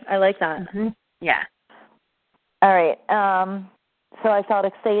 Okay. I like that. Mm-hmm. Yeah. All right. So I felt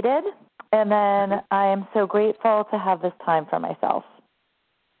excited, and then I am so grateful to have this time for myself.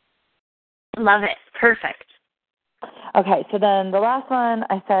 Love it. Perfect. Okay, so then the last one,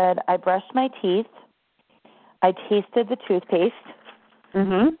 I said I brushed my teeth. I tasted the toothpaste.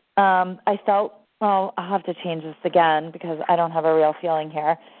 I felt, well, I'll have to change this again because I don't have a real feeling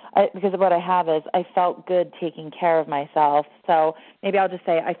here. Because what I have is I felt good taking care of myself. So maybe I'll just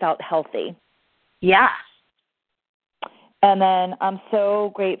say I felt healthy. Yeah. And then I'm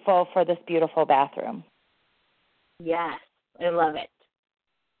so grateful for this beautiful bathroom. Yes, I love it.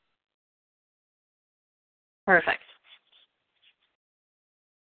 Perfect.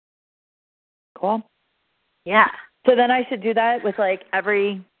 Cool. Yeah. So then I should do that with, like,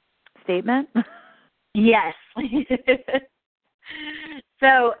 every statement? Yes.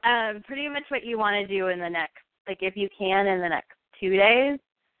 So pretty much what you want to do in the next, like, if you can, in the next 2 days,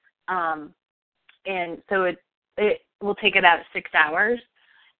 and so it will take about 6 hours,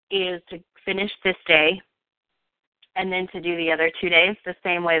 is to finish this day and then to do the other 2 days the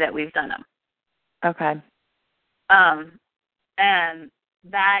same way that we've done them. Okay. And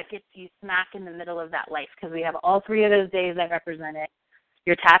that gets you smack in the middle of that life because we have all 3 of those days that represent it.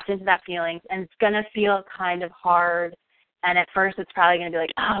 You're tapped into that feeling, and it's going to feel kind of hard. And at first it's probably going to be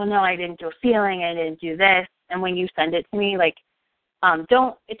like, oh, no, I didn't do a feeling. I didn't do this. And when you send it to me, like,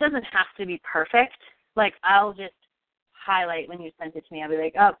 it doesn't have to be perfect. Like, I'll just highlight when you send it to me. I'll be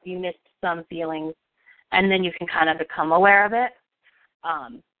like, oh, you missed some feelings. And then you can kind of become aware of it.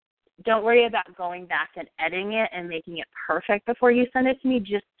 Don't worry about going back and editing it and making it perfect before you send it to me.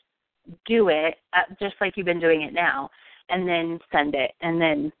 Just do it, just like you've been doing it now, and then send it. And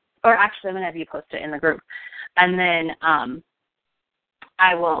then, or actually, I'm going to have you post it in the group. And then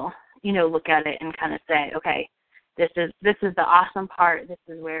I will, look at it and kind of say, okay, this is the awesome part. This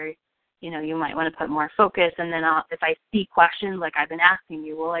is where, you might want to put more focus. And then if I see questions like I've been asking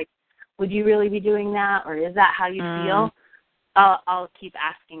you, well, like, would you really be doing that? Or is that how you feel? I'll keep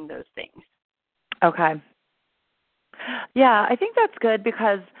asking those things. Okay. Yeah, I think that's good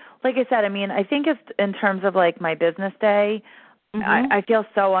because, like I said, I mean, I think it's in terms of, like, my business day, I feel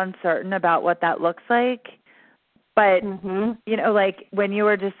so uncertain about what that looks like. But, like when you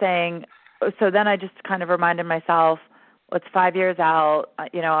were just saying, so then I just kind of reminded myself, it's 5 years out,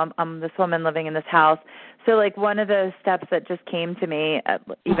 I'm this woman living in this house. So, like, one of the steps that just came to me,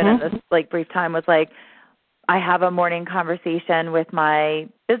 even in this, like, brief time, was, like, I have a morning conversation with my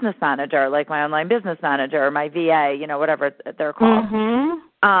business manager, like my online business manager or my VA, whatever they're called.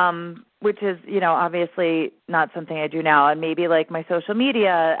 which is, obviously not something I do now. And maybe like my social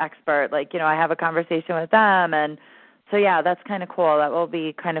media expert, like, I have a conversation with them. And so, yeah, that's kind of cool. That will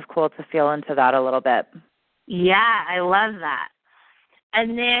be kind of cool to feel into that a little bit. Yeah, I love that.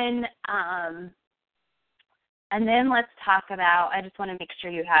 And then let's talk about, I just want to make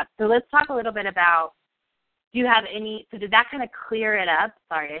sure so let's talk a little bit about, do you have any, so did that kind of clear it up?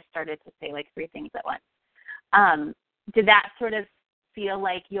 Sorry, I started to say like 3 things at once. Did that sort of feel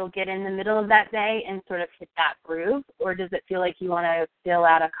like you'll get in the middle of that day and sort of hit that groove? Or does it feel like you want to fill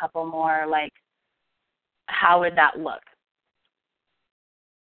out a couple more, like, how would that look?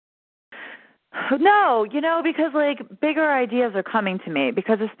 No, because like bigger ideas are coming to me,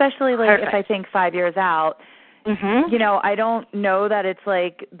 because especially like Perfect. If I think 5 years out, I don't know that it's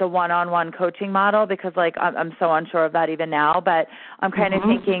like the one-on-one coaching model, because like I'm so unsure of that even now, but I'm kind of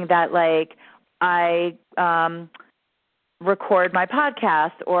thinking that like I record my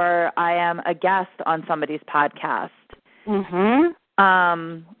podcast, or I am a guest on somebody's podcast.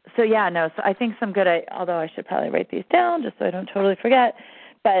 So yeah, no, so I think some good, although I should probably write these down just so I don't totally forget,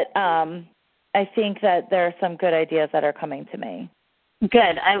 but I think that there are some good ideas that are coming to me.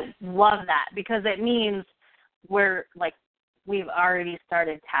 Good. I love that, because it means we've already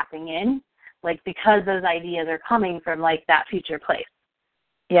started tapping in, like, because those ideas are coming from like that future place.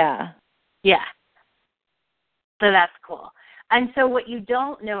 Yeah. Yeah. So that's cool. And so what you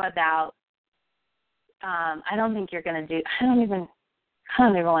don't know about, I don't think you're going to do, I don't even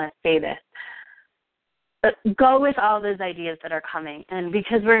want to say this, but go with all those ideas that are coming. And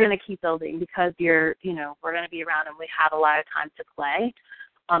because we're going to keep building, because we're going to be around and we have a lot of time to play,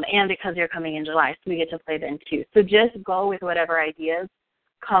 and because you're coming in July, so we get to play then too. So just go with whatever ideas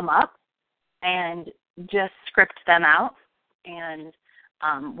come up and just script them out, and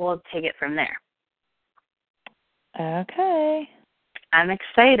we'll take it from there. Okay. I'm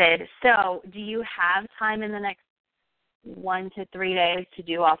excited. So do you have time in the next 1 to 3 days to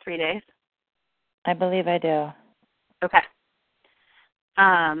do all 3 days? I believe I do. Okay.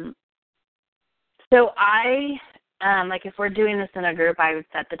 So I, like if we're doing this in a group, I would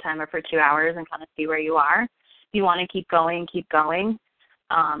set the timer for 2 hours and kind of see where you are. If you want to keep going, keep going.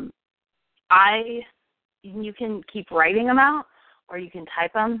 You can keep writing them out, or you can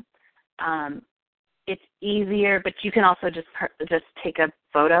type them. It's easier, but you can also just take a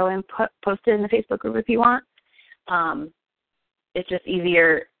photo and post it in the Facebook group if you want. It's just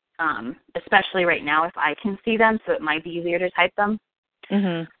easier, especially right now if I can see them, so it might be easier to type them.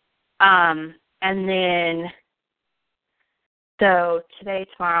 And then, so today,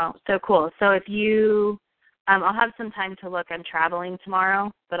 tomorrow, so cool. So if you, I'll have some time to look. I'm traveling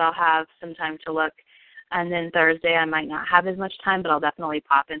tomorrow, but I'll have some time to look. And then Thursday I might not have as much time, but I'll definitely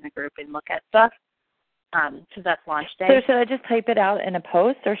pop in the group and look at stuff. Because that's launch day. So should I just type it out in a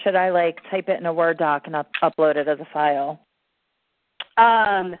post, or should I like type it in a Word doc and upload it as a file?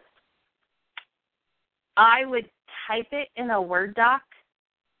 I would type it in a Word doc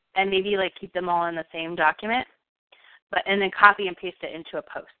and maybe like keep them all in the same document, and then copy and paste it into a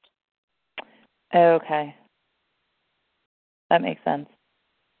post. Okay. That makes sense.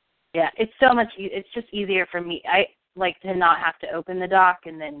 Yeah, it's so much. It's just easier for me. I like to not have to open the doc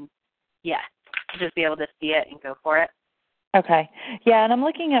and then, just be able to see it and go for it. Okay. Yeah, and I'm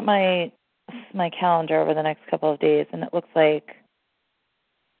looking at my calendar over the next couple of days, and it looks like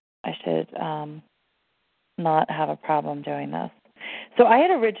I should not have a problem doing this. So I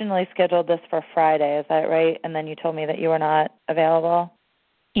had originally scheduled this for Friday, is that right? And then you told me that you were not available?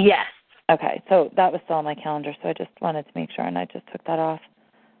 Yes. Okay, so that was still on my calendar, so I just wanted to make sure, and I just took that off.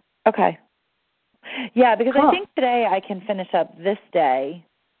 Okay. Yeah, because cool. I think today I can finish up this day.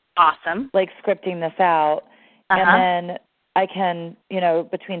 Awesome. Like scripting this out. And then I can,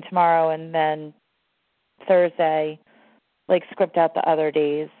 between tomorrow and then Thursday, like script out the other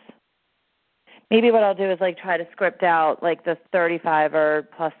days. Maybe what I'll do is like try to script out like the 35 or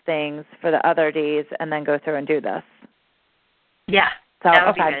plus things for the other days and then go through and do this. Yeah, so, that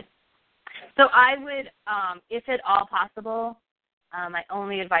would be good. So I would, if at all possible, my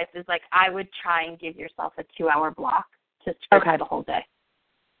only advice is like I would try and give yourself a 2-hour block to script the whole day.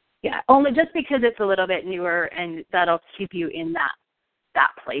 Yeah, only just because it's a little bit newer, and that'll keep you in that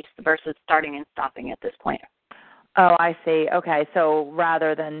place versus starting and stopping at this point. Oh, I see. Okay, so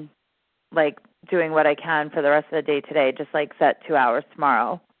rather than like doing what I can for the rest of the day today, just like set 2 hours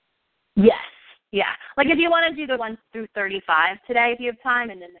tomorrow. Yes. Yeah. Like if you want to do the 1 through 35 today, if you have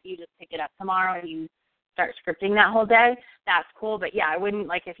time, and then you just pick it up tomorrow and you start scripting that whole day, that's cool. But yeah, I wouldn't,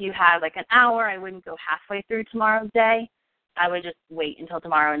 like if you had like an hour, I wouldn't go halfway through tomorrow's day. I would just wait until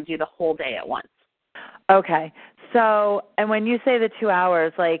tomorrow and do the whole day at once. Okay. So, and when you say the 2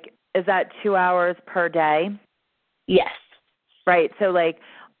 hours, like, is that 2 hours per day? Yes. Right. So, like,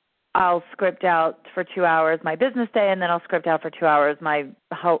 I'll script out for 2 hours my business day, and then I'll script out for 2 hours my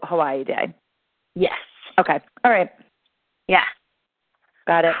Hawaii day. Yes. Okay. All right. Yeah.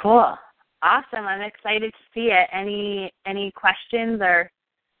 Got it. Cool. Awesome. I'm excited to see it. Any questions or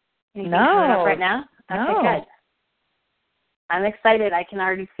anything coming up right now? Okay, No. good. I'm excited. I can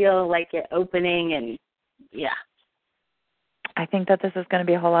already feel like it opening, and yeah. I think that this is going to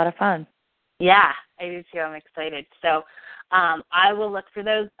be a whole lot of fun. Yeah, I do too. I'm excited. So I will look for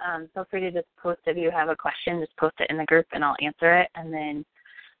those. Feel free to just post if you have a question. Just post it in the group, and I'll answer it. And then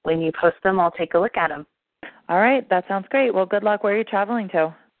when you post them, I'll take a look at them. All right. That sounds great. Well, good luck. Where are you traveling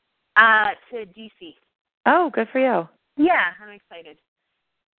to? To DC. Oh, good for you. Yeah, I'm excited.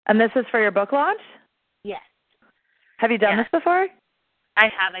 And this is for your book launch? Yes. Have you done this before? I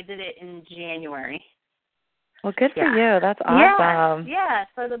have. I did it in January. Well, good for you. That's awesome. Yeah,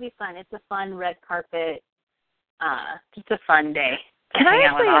 so it'll be fun. It's a fun red carpet, just a fun day. Can I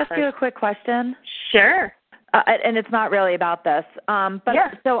actually ask you a quick question? Sure. And it's not really about this. But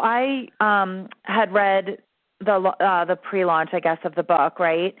so I had read the pre-launch, I guess, of the book,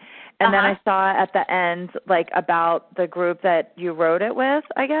 right? And then I saw at the end, like, about the group that you wrote it with,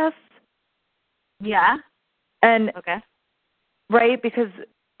 I guess. Yeah. And okay. Right, because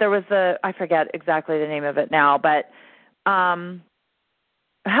there was I forget exactly the name of it now, but how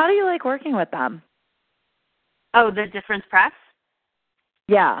do you like working with them? Oh, the Difference Press?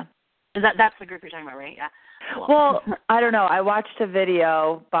 Yeah. That's the group you're talking about, right? Yeah. Cool. Well, I don't know. I watched a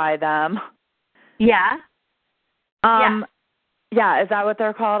video by them. Yeah. Yeah, is that what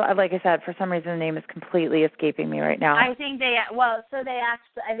they're called? Like I said, for some reason the name is completely escaping me right now. I think I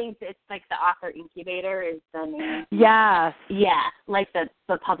think it's like the author incubator is the name. Yes. Yeah, like the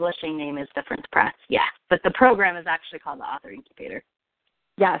publishing name is Difference Press. Yeah, but the program is actually called the author incubator.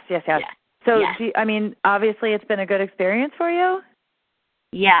 Yes. Yeah. So, obviously it's been a good experience for you?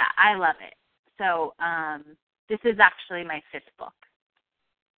 Yeah, I love it. So, this is actually my 5th book.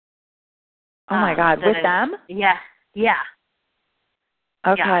 Oh my God, with them? Yeah.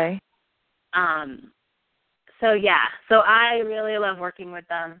 Okay. Yeah. So I really love working with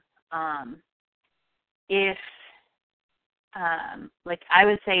them. If I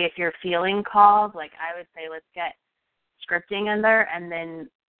would say if you're feeling called, I would say let's get scripting in there, and then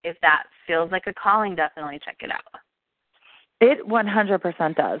if that feels like a calling, definitely check it out. It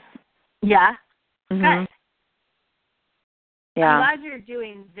 100% does. Yeah? Mm-hmm. Good. Yeah. I'm glad you're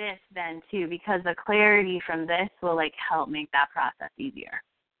doing this then, too, because the clarity from this will, help make that process easier.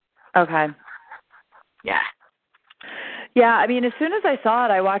 Okay. Yeah. Yeah, I mean, as soon as I saw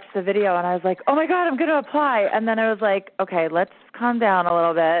it, I watched the video, and I was like, oh, my God, I'm going to apply. And then I was like, okay, let's calm down a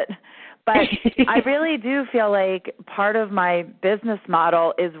little bit. But I really do feel like part of my business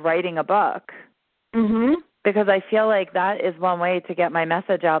model is writing a book. Mm-hmm. Because I feel like that is one way to get my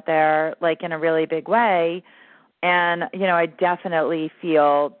message out there, in a really big way. And, I definitely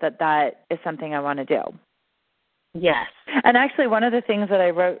feel that is something I want to do. Yes. And actually, one of the things that I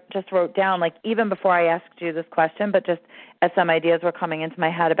wrote down, even before I asked you this question, but just as some ideas were coming into my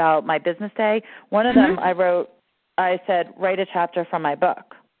head about my business day, one of them I said, write a chapter from my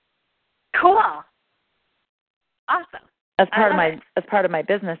book. Cool. Awesome. As part of my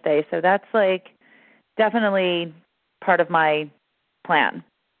business day. So that's definitely part of my plan.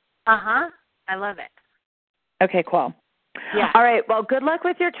 Uh-huh. I love it. Okay, cool. Yeah. All right. Well, good luck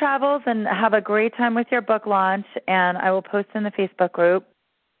with your travels and have a great time with your book launch. And I will post in the Facebook group.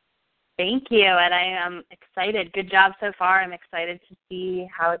 Thank you. And I am excited. Good job so far. I'm excited to see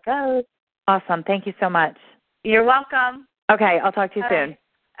how it goes. Awesome. Thank you so much. You're welcome. Okay. I'll talk to you soon.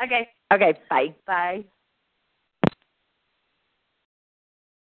 Okay. Okay. Bye. Bye.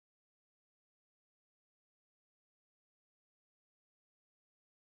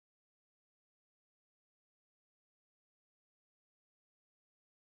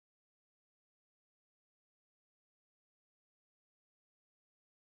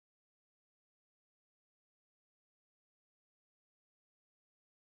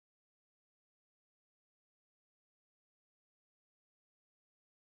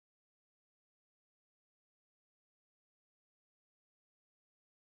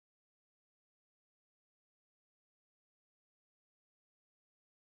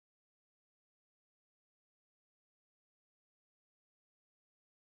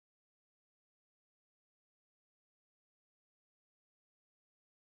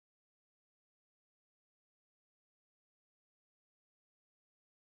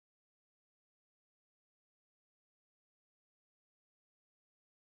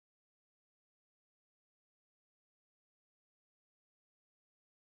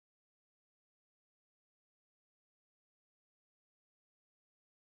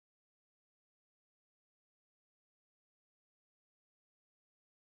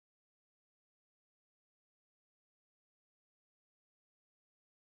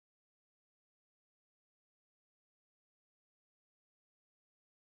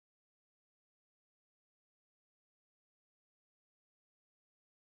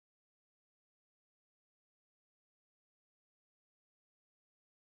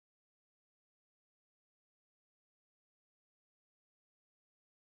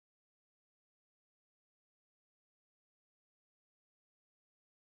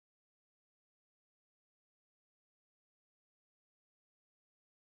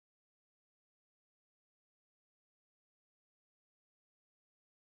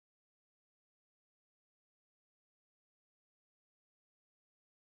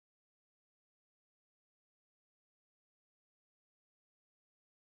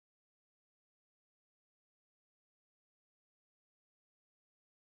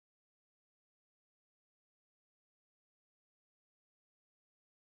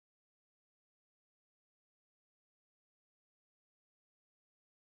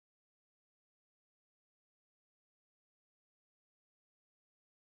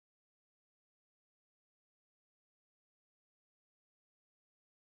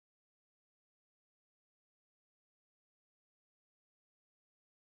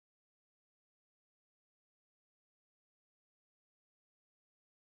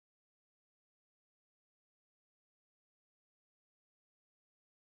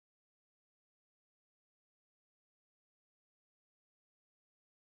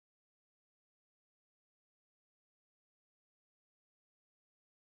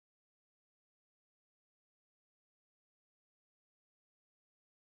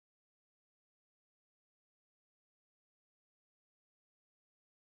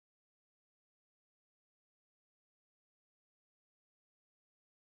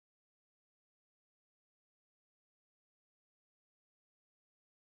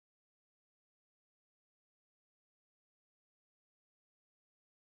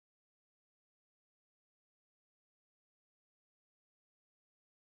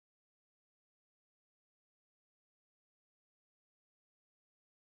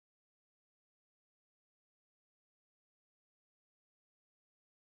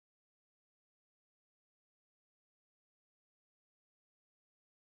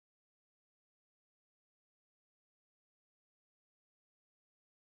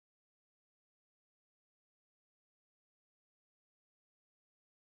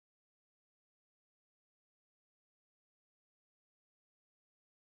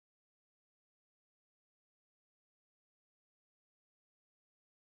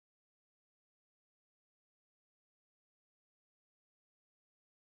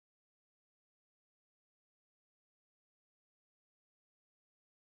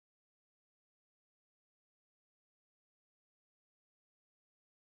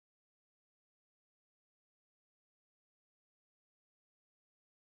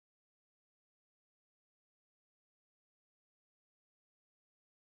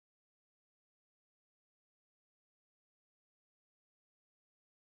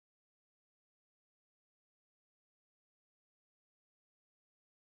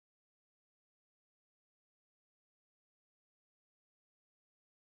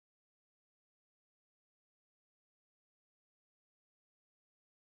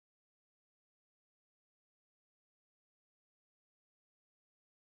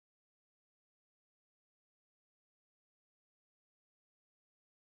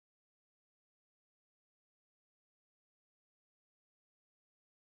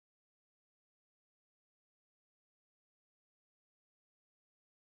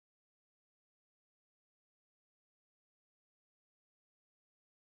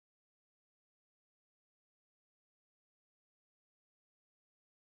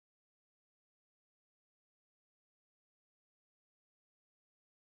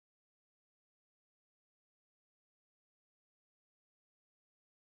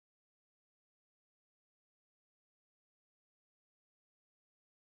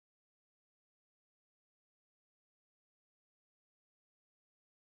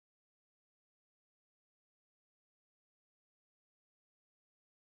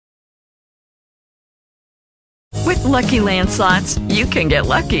 With Lucky Land Slots, you can get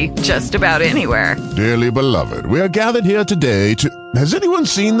lucky just about anywhere. Dearly beloved, we are gathered here today to... Has anyone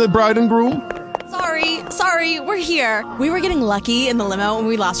seen the bride and groom? Sorry, we're here. We were getting lucky in the limo and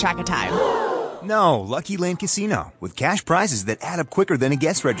we lost track of time. No, Lucky Land Casino, with cash prizes that add up quicker than a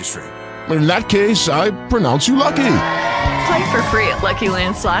guest registry. In that case, I pronounce you lucky. Play for free at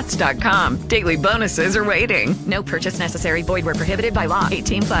LuckyLandSlots.com. Daily bonuses are waiting. No purchase necessary. Void where prohibited by law.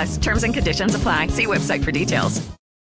 18+. Terms and conditions apply. See website for details.